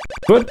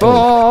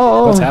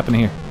Football. What's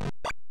happening here?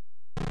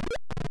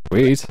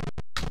 Wait.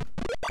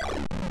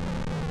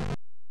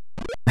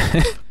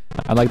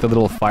 I like the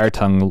little fire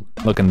tongue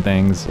looking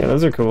things. Yeah,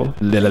 those are cool.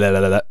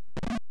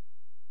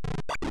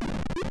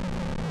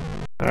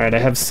 Alright, I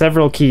have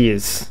several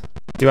keys.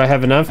 Do I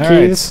have enough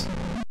keys?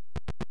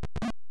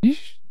 You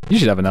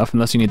should have enough,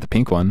 unless you need the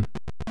pink one.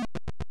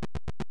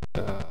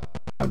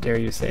 How dare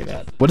you say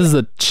that? What does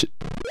the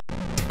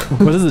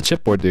what does the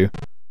chipboard do?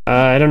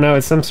 I don't know.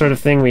 It's some sort of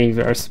thing we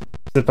are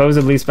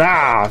supposedly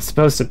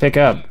supposed to pick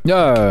up.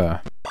 Yeah.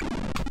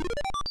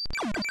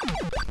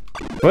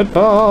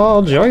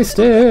 Football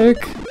joystick.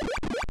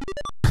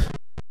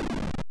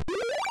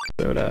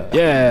 Soda.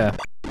 Yeah.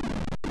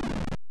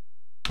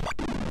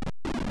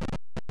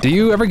 Do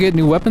you ever get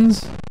new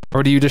weapons?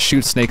 Or do you just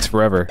shoot snakes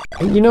forever?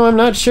 You know, I'm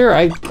not sure.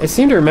 I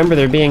seem to remember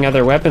there being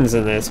other weapons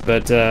in this,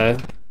 but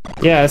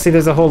yeah, see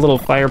there's a whole little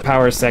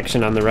firepower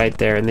section on the right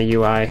there in the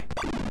UI.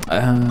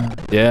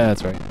 Yeah,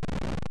 that's right.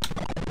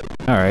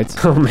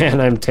 Alright. Oh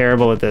man, I'm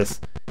terrible at this.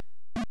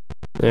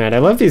 Alright, I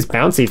love these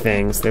bouncy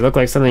things. They look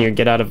like something you'd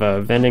get out of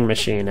a vending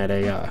machine at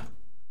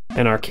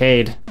an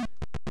arcade.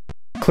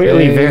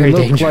 Clearly very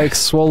dangerous. They look like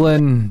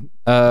swollen,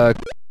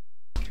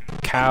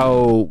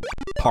 cow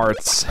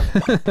parts.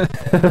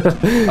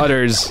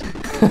 Udders.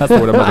 That's the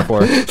word I'm looking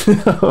for.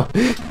 No,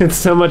 it's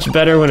so much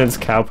better when it's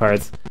cow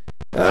parts.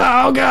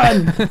 Oh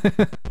god!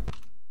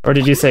 Or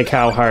did you say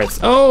cow hearts?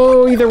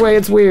 Oh, either way,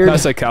 it's weird. I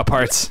said cow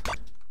parts.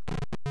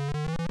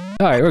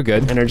 Alright, we're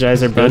good.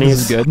 Energizer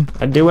bunnies. This is good.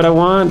 I do what I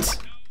want.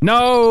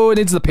 No, it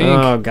needs the pink.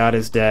 Oh, God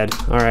is dead.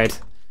 Alright.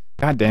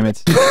 God damn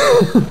it.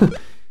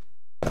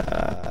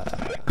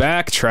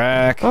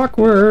 Backtrack.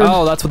 Awkward.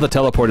 Oh, that's what the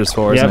teleporter's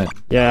for, isn't it?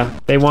 Yeah,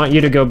 they want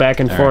you to go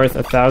back and forth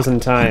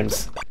 1,000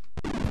 times.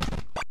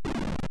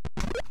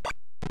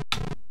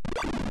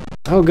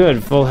 Oh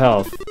good, full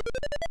health.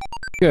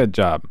 Good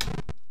job.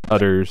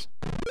 Udders.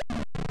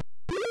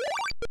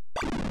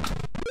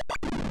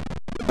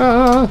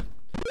 Alright.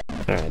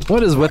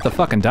 What is with the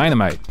fucking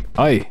dynamite?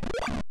 Aye.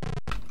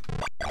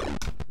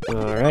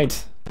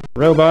 Alright.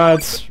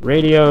 Robots,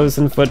 radios,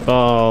 and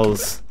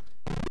footballs.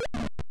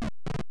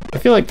 I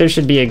feel like there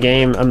should be a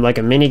game, like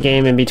a mini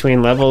game in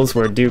between levels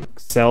where Duke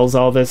sells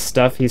all this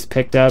stuff he's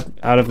picked up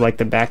out of like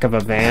the back of a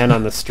van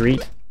on the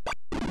street.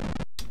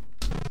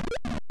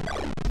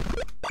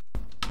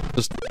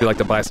 Just you like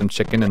to buy some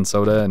chicken and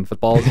soda and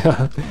footballs?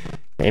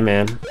 Hey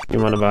man, you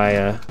want to buy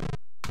a...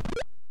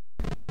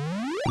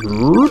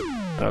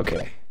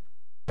 Okay.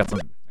 Got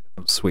some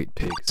sweet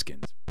pig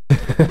skins.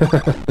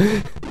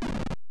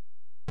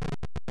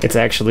 It's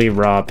actually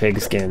raw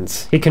pig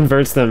skins. He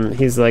converts them,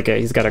 he's got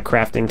a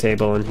crafting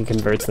table and he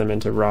converts them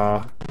into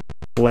raw,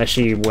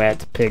 fleshy,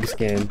 wet pig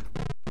skin.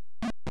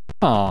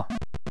 Aw.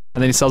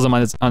 And then he sells them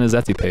on his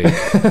Etsy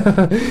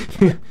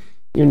page.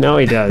 You know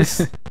he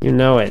does. You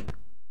know it.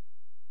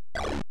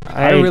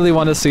 I really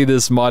want to see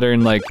this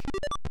modern, like,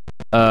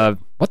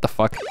 what the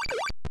fuck?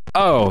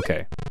 Oh,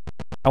 okay.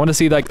 I want to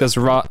see, like, this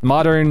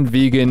modern,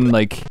 vegan,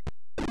 like,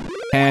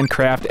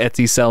 handcraft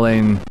Etsy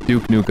selling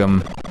Duke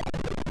Nukem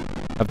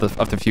of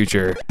the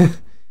future. And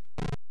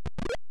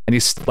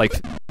he's, like,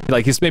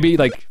 he's maybe,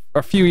 like,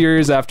 a few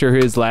years after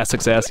his last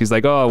success, he's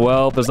like, oh,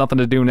 well, there's nothing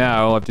to do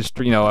now. I've just,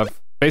 you know, I've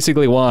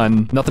basically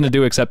won. Nothing to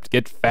do except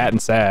get fat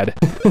and sad.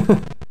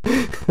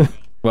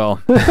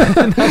 Well,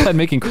 not that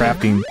making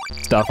crafting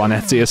stuff on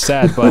Etsy is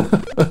sad, but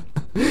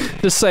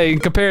just saying,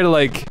 compared to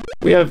like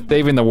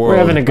saving the world, we're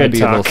having a good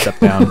talk. A little step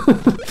down.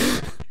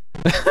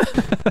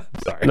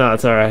 Sorry. No,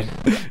 it's all right.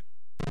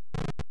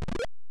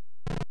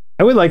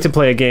 I would like to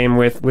play a game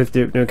with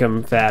Duke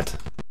Nukem fat.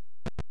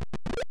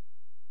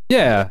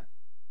 Yeah,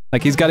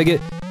 like he's been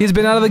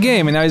out of the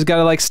game and now he's got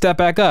to like step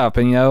back up,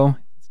 and you know,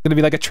 it's gonna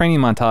be like a training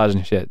montage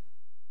and shit.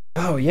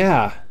 Oh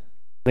yeah.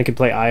 They could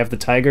play Eye of the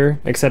Tiger,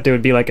 except it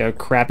would be like a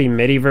crappy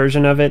MIDI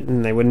version of it,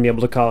 and they wouldn't be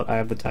able to call it Eye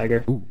of the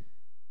Tiger. Ooh.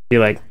 Be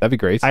like, that'd be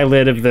great.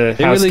 Eyelid of the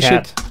house really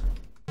cat.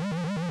 Should...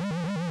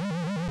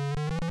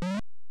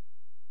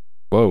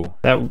 Whoa.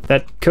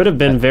 That could have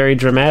been very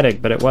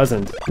dramatic, but it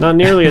wasn't. Not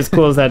nearly as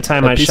cool as that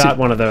time I shot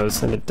one of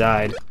those and it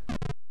died.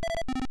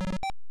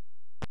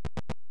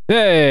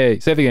 Hey!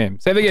 Save the game!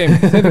 Save the game!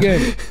 Save the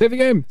game! Save the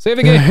game! Save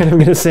the game! Alright, I'm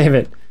gonna save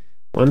it.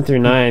 1 through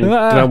 9. Do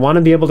I want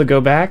to be able to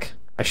go back?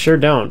 I sure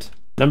don't.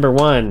 Number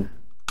 1.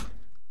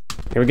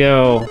 Here we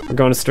go. We're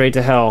going straight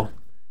to hell.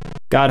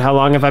 God, how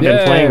long have I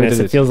been playing this?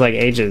 It feels like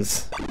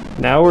ages.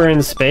 Now we're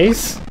in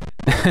space?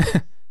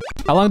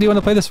 How long do you want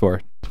to play this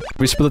for?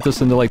 We split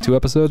this into like 2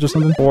 episodes or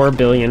something? 4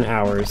 billion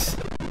hours.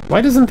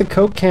 Why doesn't the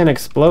Coke can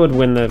explode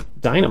when the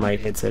dynamite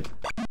hits it?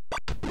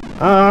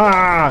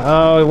 Ah!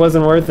 Oh, it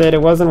wasn't worth it.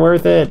 It wasn't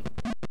worth it.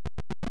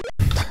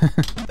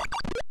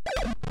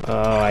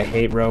 Oh, I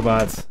hate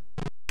robots.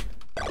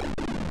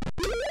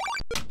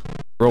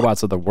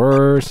 Robots are the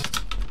worst.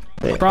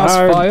 They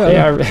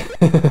Crossfire. are.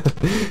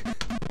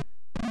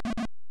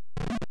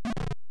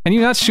 Can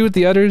you not shoot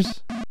the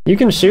udders? You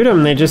can shoot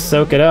them, they just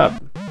soak it up.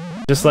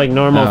 Just like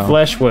normal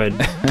flesh would.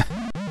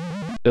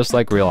 Just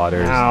like real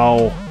udders.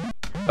 Ow.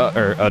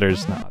 Or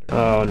udders, not udders.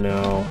 Oh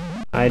no.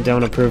 I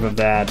don't approve of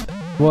that.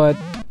 What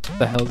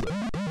the hell is it?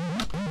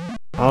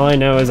 All I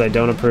know is I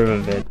don't approve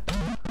of it.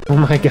 Oh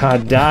my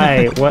god,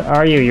 die! What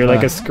are you? You're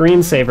like a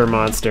screensaver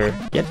monster.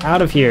 Get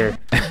out of here.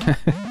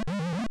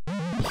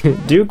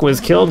 Duke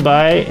was killed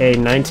by a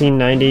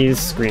 1990s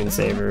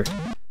screensaver.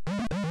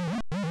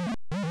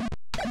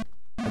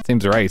 That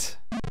seems right.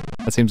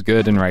 That seems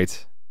good and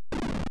right.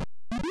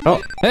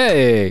 Oh,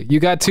 hey! You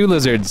got 2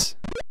 lizards.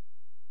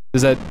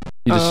 Is that...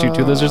 You just shoot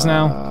 2 lizards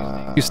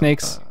now? 2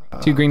 snakes?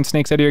 2 green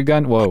snakes out of your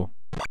gun? Whoa.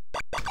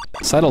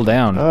 Settle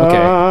down. Okay.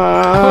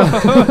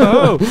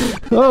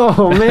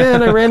 Oh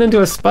man, I ran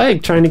into a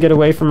spike trying to get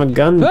away from a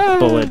gun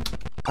bullet.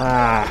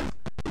 Ah.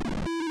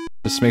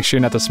 Just make sure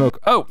not to smoke.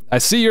 Oh, I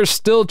see you're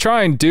still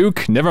trying,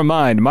 Duke. Never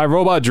mind. My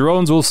robot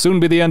drones will soon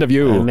be the end of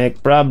you. I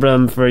make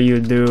problem for you,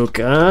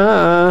 Duke.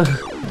 I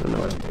don't know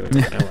what I'm doing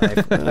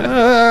with my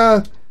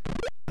life.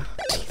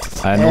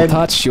 I will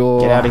touch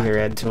your... Get out of here,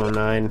 Ed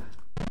 209.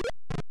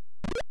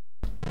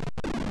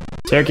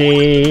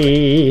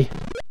 Turkey!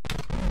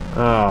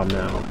 Oh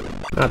no.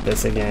 Not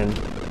this again.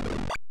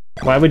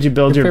 Why would you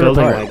build your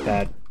building like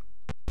that?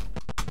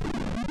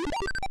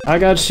 I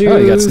got shoes! Oh,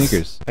 you got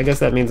sneakers. I guess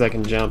that means I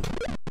can jump.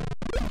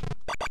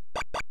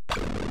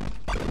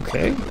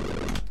 Okay.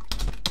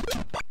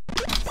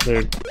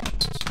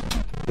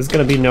 There's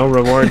gonna be no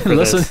reward for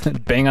this.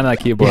 Listen, bang on that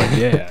keyboard,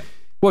 yeah.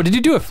 Whoa, did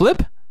you do a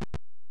flip?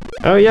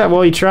 Oh yeah,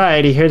 well he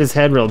tried. He hit his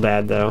head real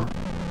bad though.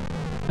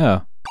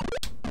 Oh.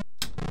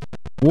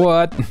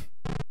 What?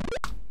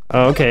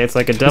 Oh, okay, it's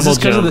like a double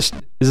jump. Is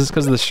this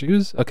because of the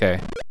shoes?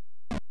 Okay.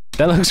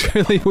 That looks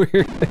really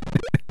weird.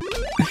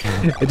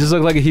 It just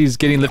looked like he's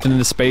getting lifted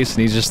into space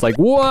and he's just like,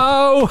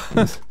 whoa!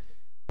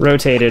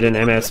 Rotated in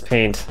MS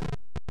Paint.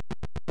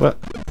 What?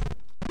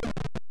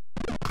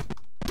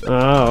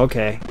 Oh,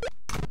 okay.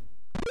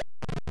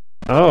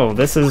 Oh,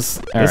 this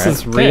is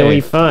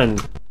really fun.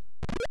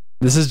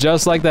 This is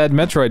just like that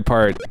Metroid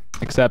part,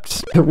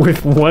 except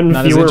with one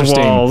fewer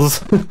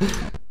walls.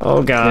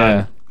 Oh god.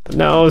 Yeah.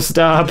 No,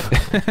 stop.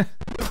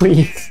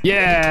 Please.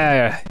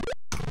 Yeah.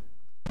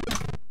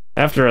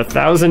 After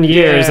 1,000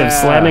 years of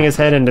slamming his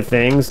head into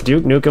things,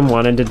 Duke Nukem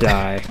wanted to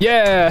die.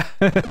 Yeah.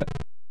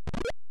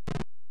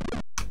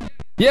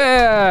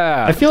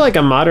 Yeah. I feel like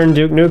a modern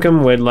Duke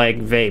Nukem would like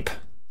vape. I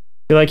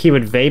feel like he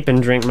would vape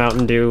and drink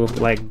Mountain Dew,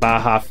 like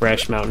Baja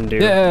Fresh Mountain Dew.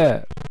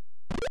 Yeah.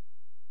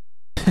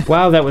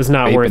 Wow, that was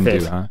not worth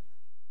it. Huh?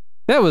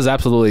 That was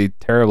absolutely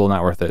terrible,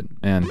 not worth it,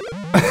 man.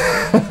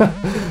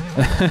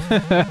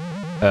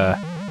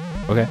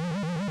 Okay.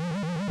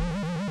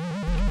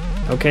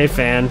 Okay,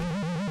 fan.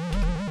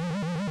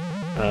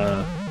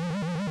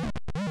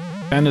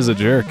 Fan is a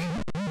jerk.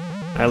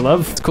 I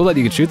love... It's cool that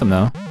you can shoot them,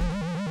 though.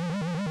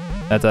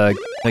 That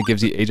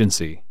gives you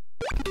agency.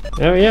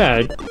 Oh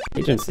yeah,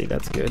 agency,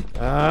 that's good.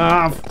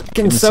 Ah,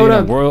 fucking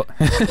soda!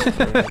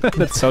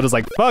 That soda's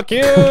like, fuck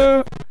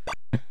you!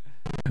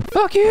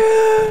 Fuck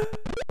you!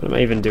 What am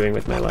I even doing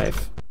with my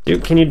life?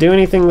 Duke, can you do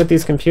anything with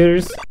these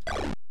computers?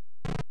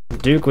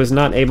 Duke was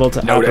not able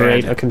to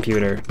operate a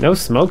computer. No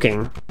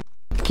smoking.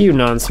 Cue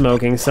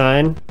non-smoking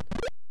sign.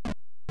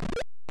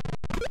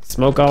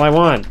 Smoke all I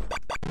want.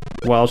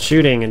 While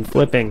shooting and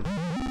flipping.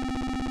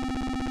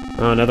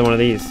 Oh, another one of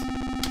these.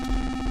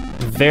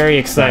 Very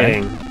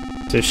exciting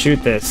to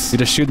shoot this. You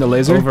just shooting the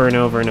laser? Over and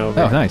over and over.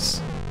 Oh,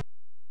 nice.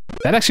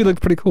 That actually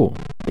looked pretty cool.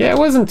 Yeah, it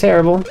wasn't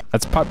terrible.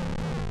 It's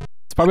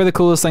probably the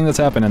coolest thing that's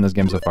happened in this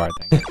game so far, I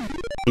think.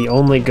 The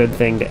only good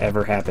thing to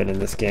ever happen in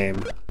this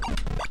game.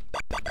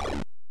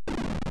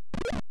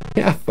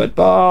 Yeah,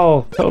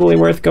 football! Totally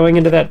worth going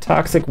into that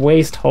toxic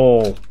waste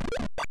hole.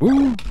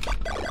 Woo!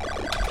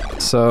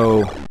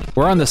 So,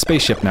 we're on the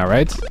spaceship now,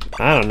 right?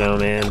 I don't know,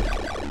 man.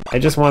 I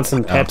just want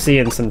some Pepsi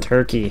and some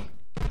turkey.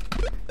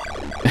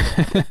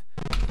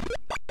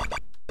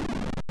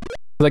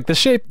 Like, the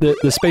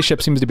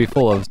spaceship seems to be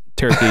full of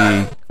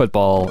turkey,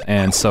 football,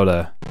 and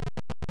soda.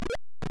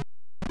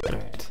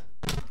 Alright.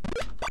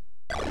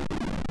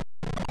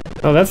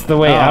 Oh, that's the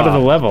way out of the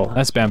level.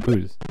 That's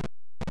bamboos.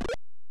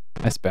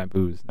 That's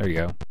bamboos. There you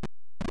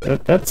go.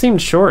 That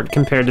seemed short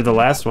compared to the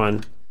last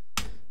one.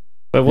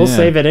 But we'll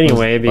save it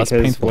anyway,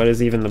 because what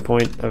is even the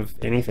point of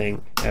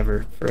anything,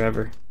 ever,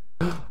 forever?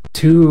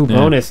 2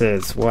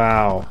 bonuses,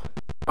 wow.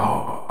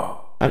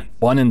 Oh.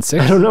 1 and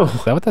 6? I don't know.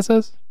 Is that what that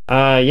says?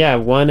 Yeah,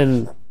 1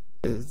 and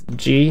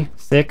G,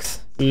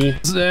 6, E.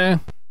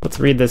 Let's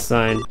read this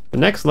sign. The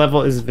next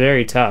level is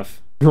very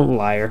tough.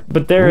 Liar.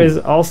 But there is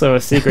also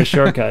a secret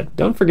shortcut.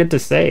 Don't forget to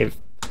save.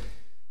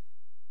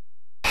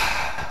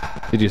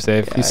 Did you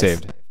save? Yeah, You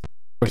saved. Of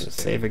course,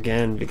 save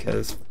again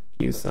because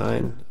you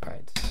sign. All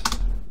right.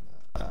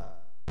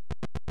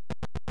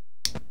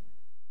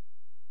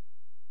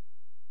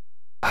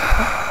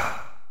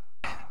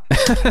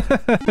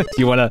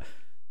 You wanna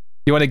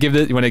give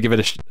it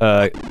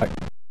a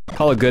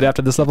call it good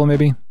after this level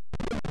maybe?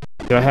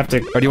 Do I have to?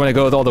 Or do you want to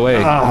go all the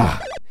way? I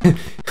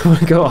want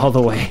to go all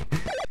the way.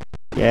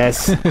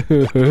 Yes.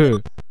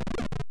 This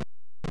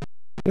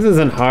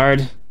isn't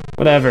hard.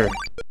 Whatever.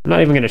 I'm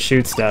not even gonna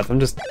shoot stuff. I'm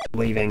just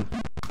leaving.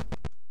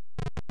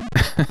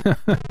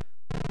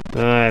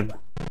 Rabbits.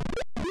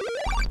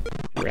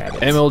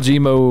 MLG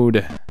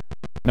mode.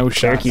 No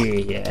shots.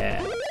 Turkey,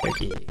 yeah.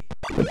 Turkey.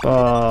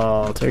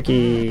 Football.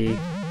 Turkey.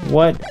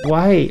 What?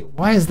 Why?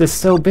 Why is this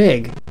so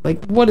big?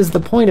 Like, what is the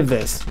point of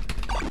this?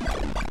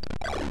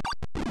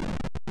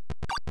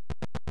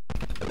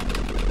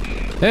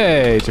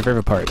 Hey, it's your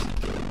favorite part.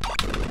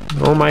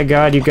 Oh my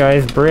god, you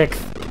guys, bricks.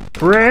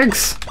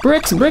 Bricks!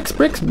 Bricks, bricks,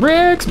 bricks,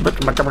 bricks!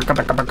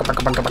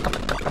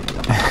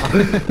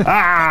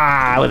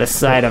 Ah, with a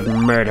side of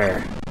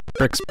murder.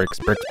 Bricks, bricks,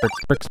 bricks,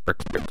 bricks, bricks,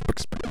 bricks, bricks,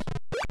 bricks, bricks.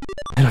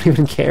 I don't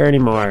even care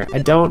anymore. I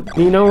don't,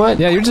 you know what?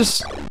 Yeah, you're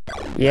just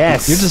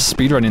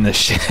speedrunning this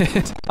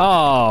shit.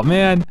 Oh,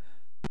 man.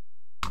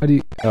 How do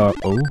you,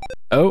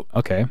 oh,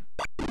 okay.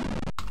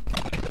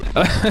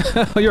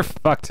 You're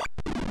fucked.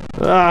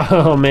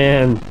 Oh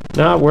man,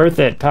 not worth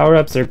it.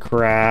 Power-ups are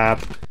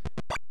crap.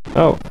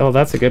 Oh,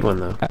 that's a good one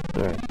though.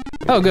 Alright.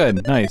 Oh,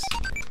 good, nice.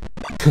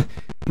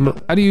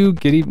 How do you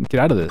get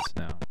out of this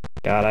now?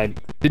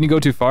 God, Didn't you go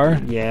too far?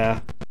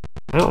 yeah.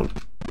 I don't,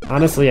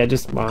 honestly, I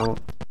just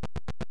won't.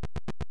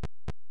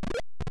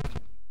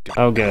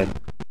 Oh, good.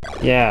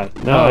 Yeah,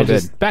 no, Oh,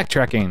 good.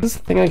 Backtracking. This is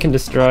the thing I can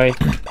destroy.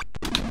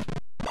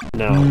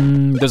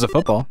 No. There's a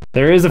football.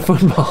 There is a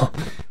football.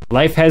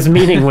 Life has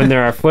meaning when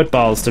there are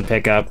footballs to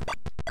pick up.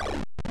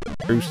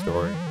 True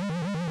story.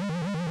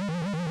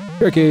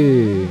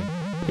 Turkey.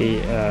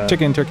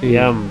 Chicken turkey.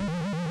 Yum.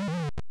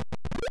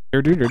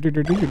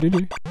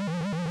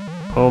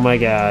 Oh my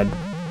god.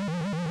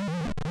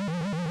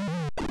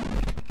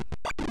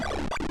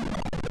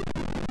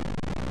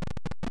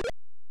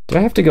 Do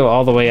I have to go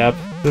all the way up?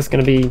 Is this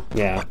gonna be...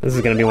 Yeah, this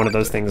is gonna be one of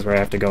those things where I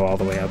have to go all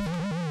the way up.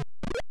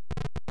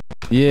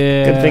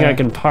 Yeah. Good thing I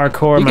can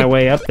parkour my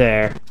way up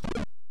there.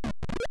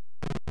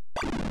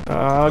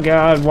 Oh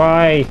god,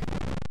 why?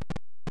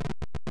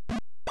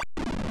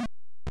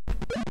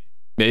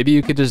 Maybe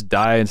you could just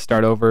die and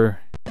start over.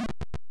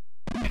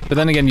 But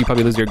then again, you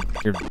probably lose your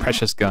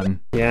precious gun.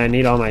 Yeah, I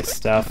need all my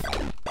stuff.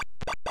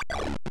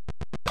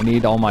 I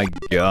need all my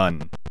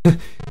gun.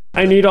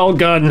 I need all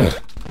gun!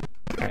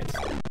 Alright.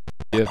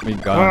 Give me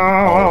gun.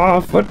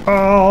 Oh,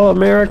 football,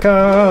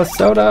 America,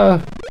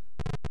 soda,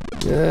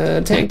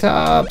 tank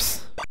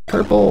tops,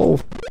 purple,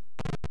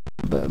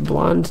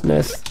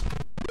 blondness.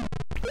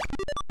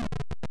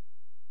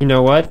 You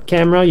know what,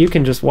 camera? You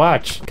can just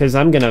watch, because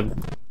I'm gonna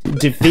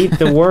defeat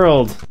the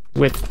world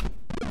with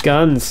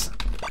guns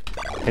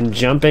and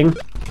jumping.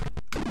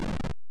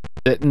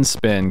 Sit and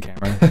spin,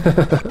 camera.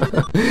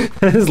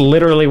 That is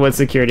literally what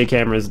security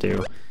cameras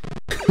do.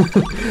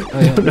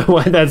 I don't know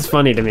why that's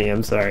funny to me,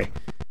 I'm sorry.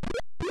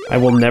 I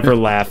will never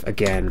laugh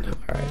again.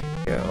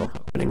 Alright, go.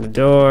 Opening the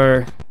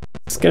door.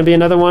 It's gonna be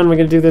another one. We're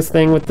gonna do this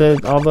thing with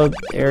all the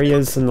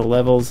areas and the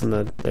levels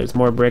and there's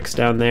more bricks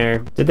down there.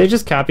 Did they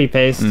just copy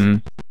paste?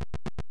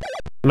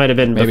 Might have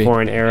been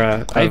before an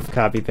era of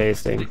copy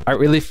pasting. I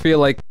really feel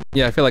like,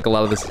 yeah, I feel like a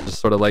lot of this is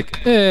just sort of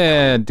like,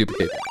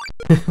 duplicate.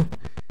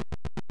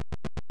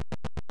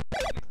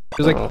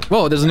 There's like,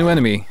 whoa, there's a new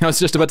enemy. I was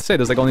just about to say,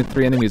 there's like only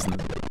 3 enemies in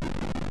the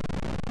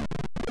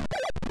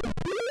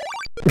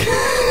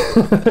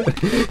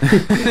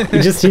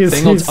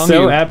he's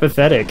so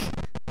apathetic.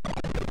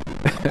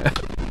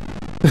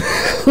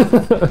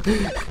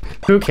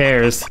 Who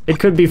cares? It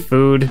could be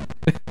food.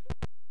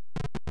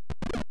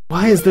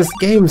 Why is this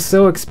game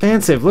so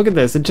expansive? Look at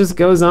this, it just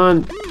goes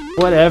on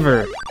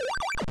whatever.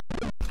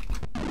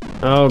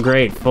 Oh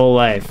great, full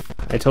life.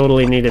 I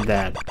totally needed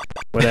that.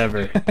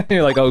 Whatever.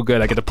 You're like, oh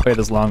good, I get to play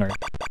this longer.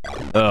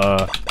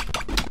 Oh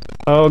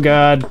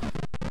god.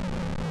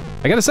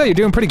 I gotta say, you're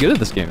doing pretty good at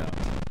this game now.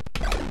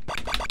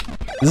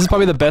 This is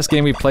probably the best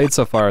game we've played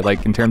so far,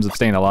 like, in terms of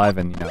staying alive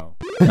and, you know,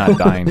 not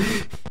dying.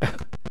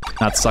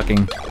 Not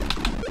sucking.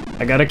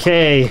 I got a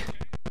K.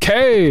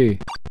 K!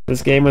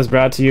 This game was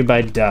brought to you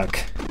by Duck.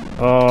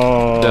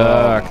 Oh.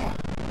 Duck.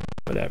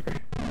 Whatever.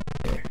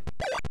 There.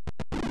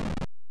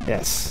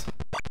 Yes.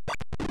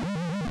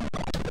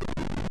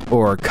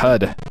 Or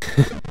Cud.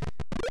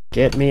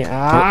 Get me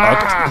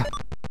out.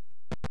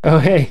 Oh,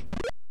 hey.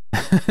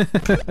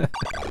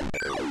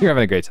 You're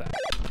having a great time.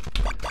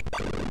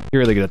 You're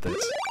really good at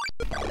this.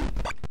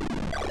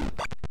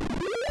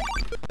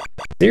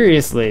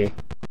 Seriously.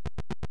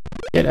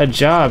 Get a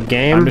job,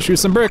 game. Time to shoot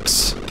some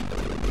bricks.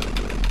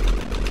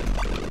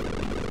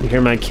 You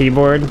hear my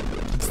keyboard?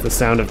 It's just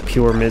the sound of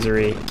pure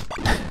misery.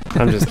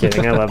 I'm just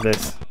kidding. I love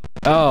this.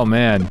 Oh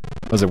man,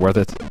 was it worth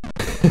it?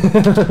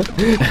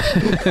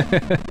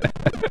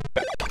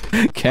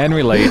 Can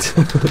relate.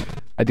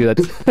 I do that.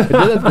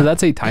 Did that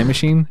say time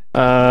machine?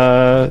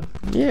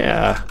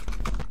 Yeah.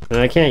 And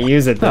I can't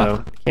use it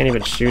though. Can't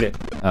even shoot it.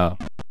 Oh.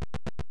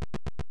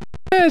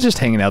 Yeah, it's just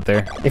hanging out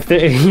there. If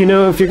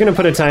you're gonna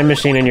put a time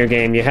machine in your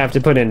game, you have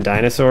to put in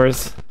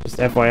dinosaurs. Just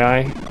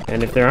FYI.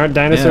 And if there aren't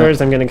dinosaurs,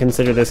 I'm gonna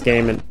consider this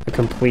game a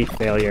complete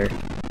failure.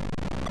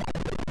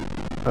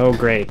 Oh,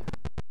 great.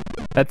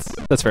 That's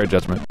fair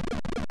judgment.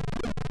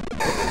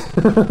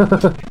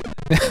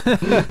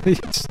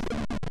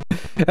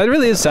 That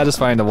really is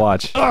satisfying to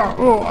watch.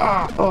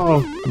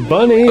 Oh,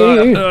 bunny!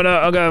 Oh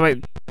no! Oh god!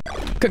 Wait.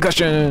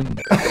 Concussion.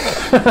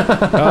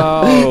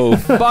 Oh,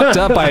 fucked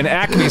up by an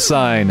Acme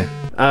sign.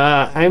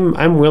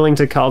 I'm willing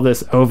to call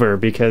this over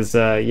because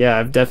yeah,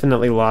 I've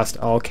definitely lost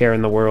all care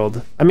in the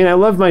world. I mean, I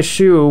love my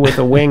shoe with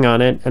a wing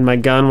on it and my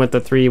gun with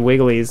the 3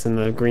 wigglies and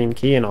the green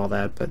key and all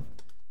that, but.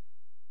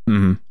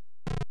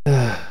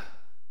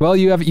 Well,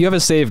 you have a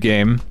save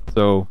game,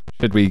 so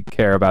should we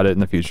care about it in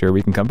the future,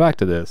 we can come back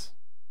to this.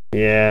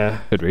 Yeah.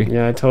 Should we?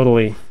 Yeah, I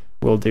totally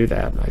will do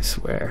that, I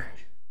swear.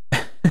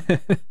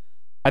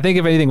 I think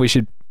if anything, we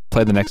should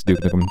play the next Duke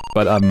Nukem.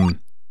 But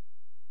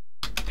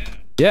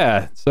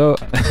yeah. So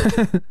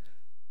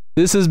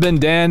this has been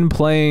Dan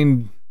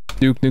playing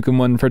Duke Nukem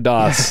 1 for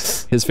DOS,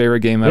 yes. His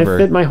favorite game ever.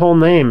 It fit my whole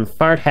name,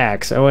 Fart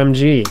Hacks,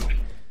 OMG.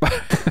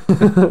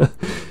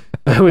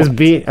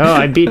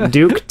 I beat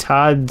Duke,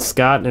 Todd,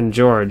 Scott, and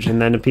George,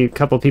 and then a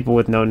couple people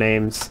with no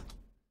names.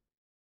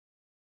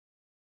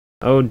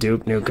 Oh,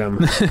 Duke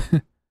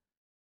Nukem.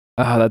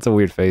 Oh, that's a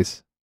weird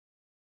face.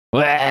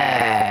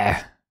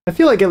 I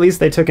feel like at least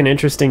they took an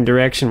interesting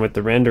direction with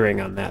the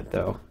rendering on that,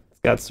 though.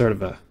 It's got sort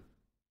of a...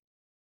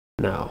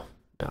 No,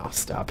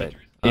 stop it.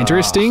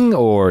 Interesting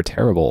or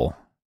terrible?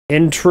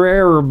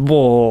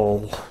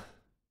 Intrarable.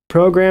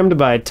 Programmed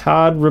by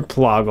Todd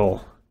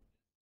Riploggle.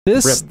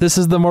 This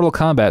is the Mortal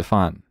Kombat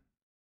font.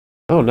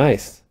 Oh,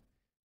 nice.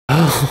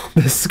 Oh,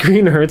 the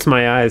screen hurts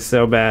my eyes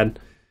so bad.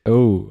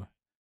 Oh.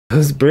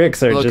 Those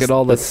bricks are Look just at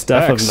all the the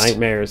stuff specs. of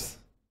nightmares.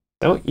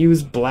 Don't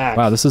use black.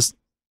 Wow, this is...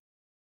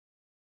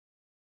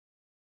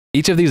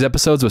 Each of these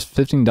episodes was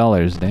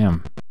 $15,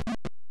 damn.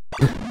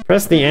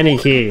 Press the any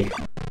key.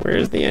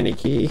 Where's the any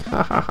key?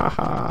 Ha ha ha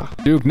ha.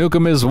 Duke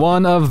Nukem is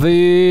one of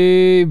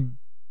the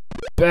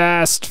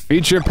best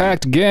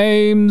feature-packed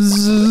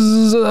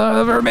games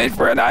ever made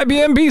for an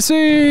IBM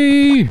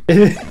PC!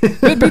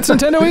 It beats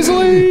Nintendo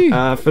easily!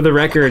 For the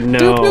record, no.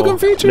 Duke Nukem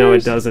features! No,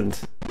 it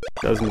doesn't.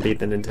 It doesn't beat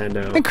the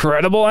Nintendo.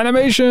 Incredible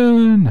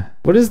animation!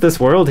 What is this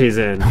world he's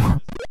in?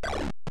 1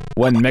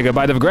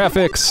 megabyte of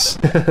graphics!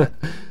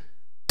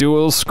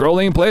 Dual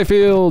scrolling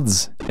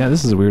playfields! Yeah,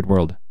 this is a weird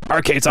world.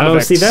 Arcade sound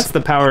effects! See, that's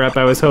the power-up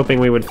I was hoping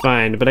we would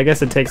find, but I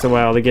guess it takes a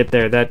while to get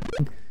there. That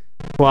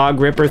clog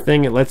ripper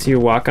thing, it lets you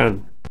walk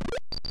on...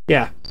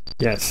 Yeah.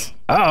 Yes.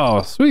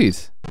 Oh,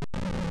 sweet.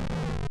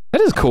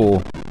 That is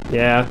cool.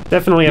 Yeah,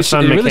 definitely a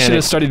fun mechanic. You really should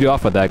have started you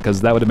off with that,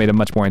 because that would have made a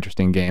much more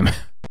interesting game.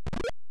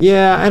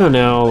 Yeah, I don't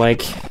know,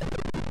 like...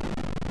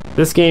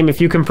 This game, if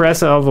you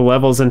compress all the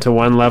levels into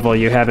one level,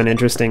 you have an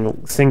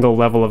interesting single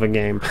level of a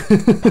game.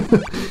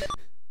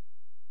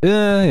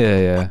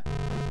 Yeah.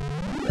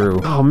 True.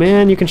 Oh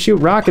man, you can shoot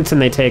rockets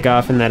and they take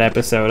off in that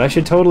episode. I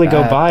should totally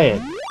go buy it.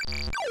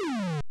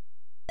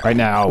 Right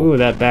now. Ooh,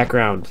 that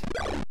background.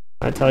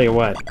 I tell you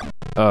what.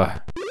 Oy.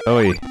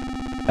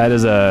 That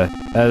is a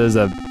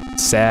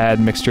sad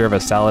mixture of a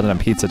salad and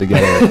a pizza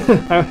together.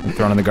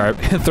 Thrown in the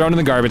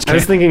garbage can. I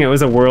was thinking it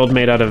was a world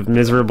made out of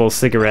miserable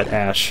cigarette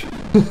ash.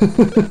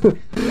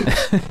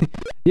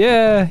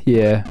 Yeah.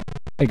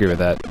 I agree with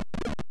that.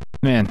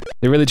 Man,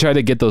 they really tried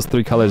to get those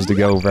 3 colors to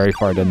go very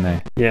far, didn't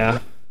they? Yeah.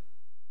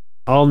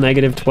 All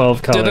negative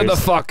 12 colors. Did the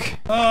fuck?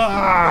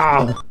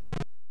 Oh!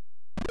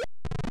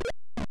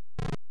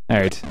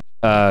 Alright.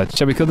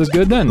 Shall we kill this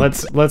good then?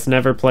 Let's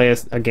never play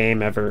a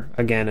game ever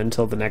again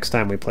until the next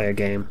time we play a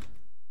game.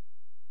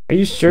 Are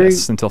you sure?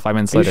 Yes, until 5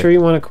 minutes later. Are you sure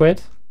you want to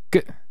quit?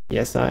 Good.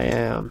 Yes, I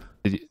am.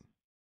 Did you?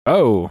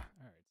 Oh.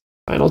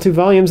 Final 2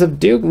 volumes of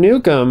Duke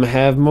Nukem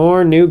have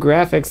more new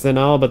graphics than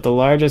all but the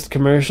largest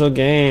commercial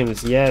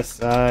games.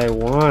 Yes, I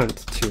want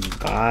to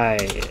buy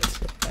it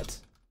at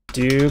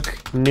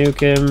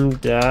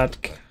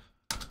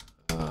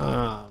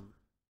DukeNukem.com.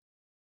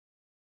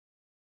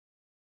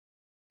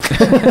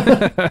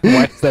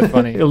 Why is that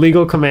funny?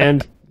 Illegal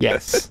command,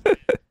 yes.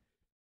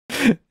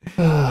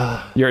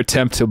 Your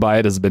attempt to buy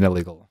it has been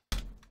illegal.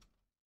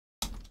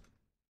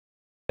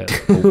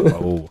 Yes.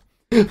 Oh.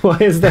 Why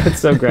is that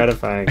so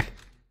gratifying?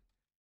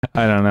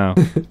 I don't know.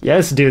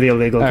 Yes, do the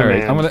illegal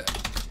command. Right, I'm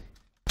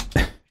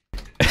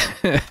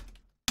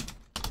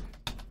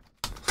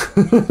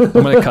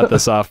gonna cut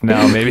this off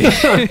now, maybe.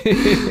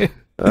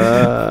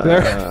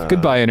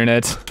 Goodbye,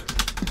 internet.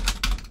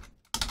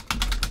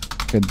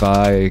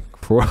 Goodbye,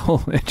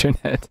 cruel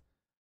internet.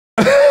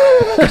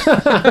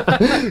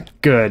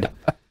 Good.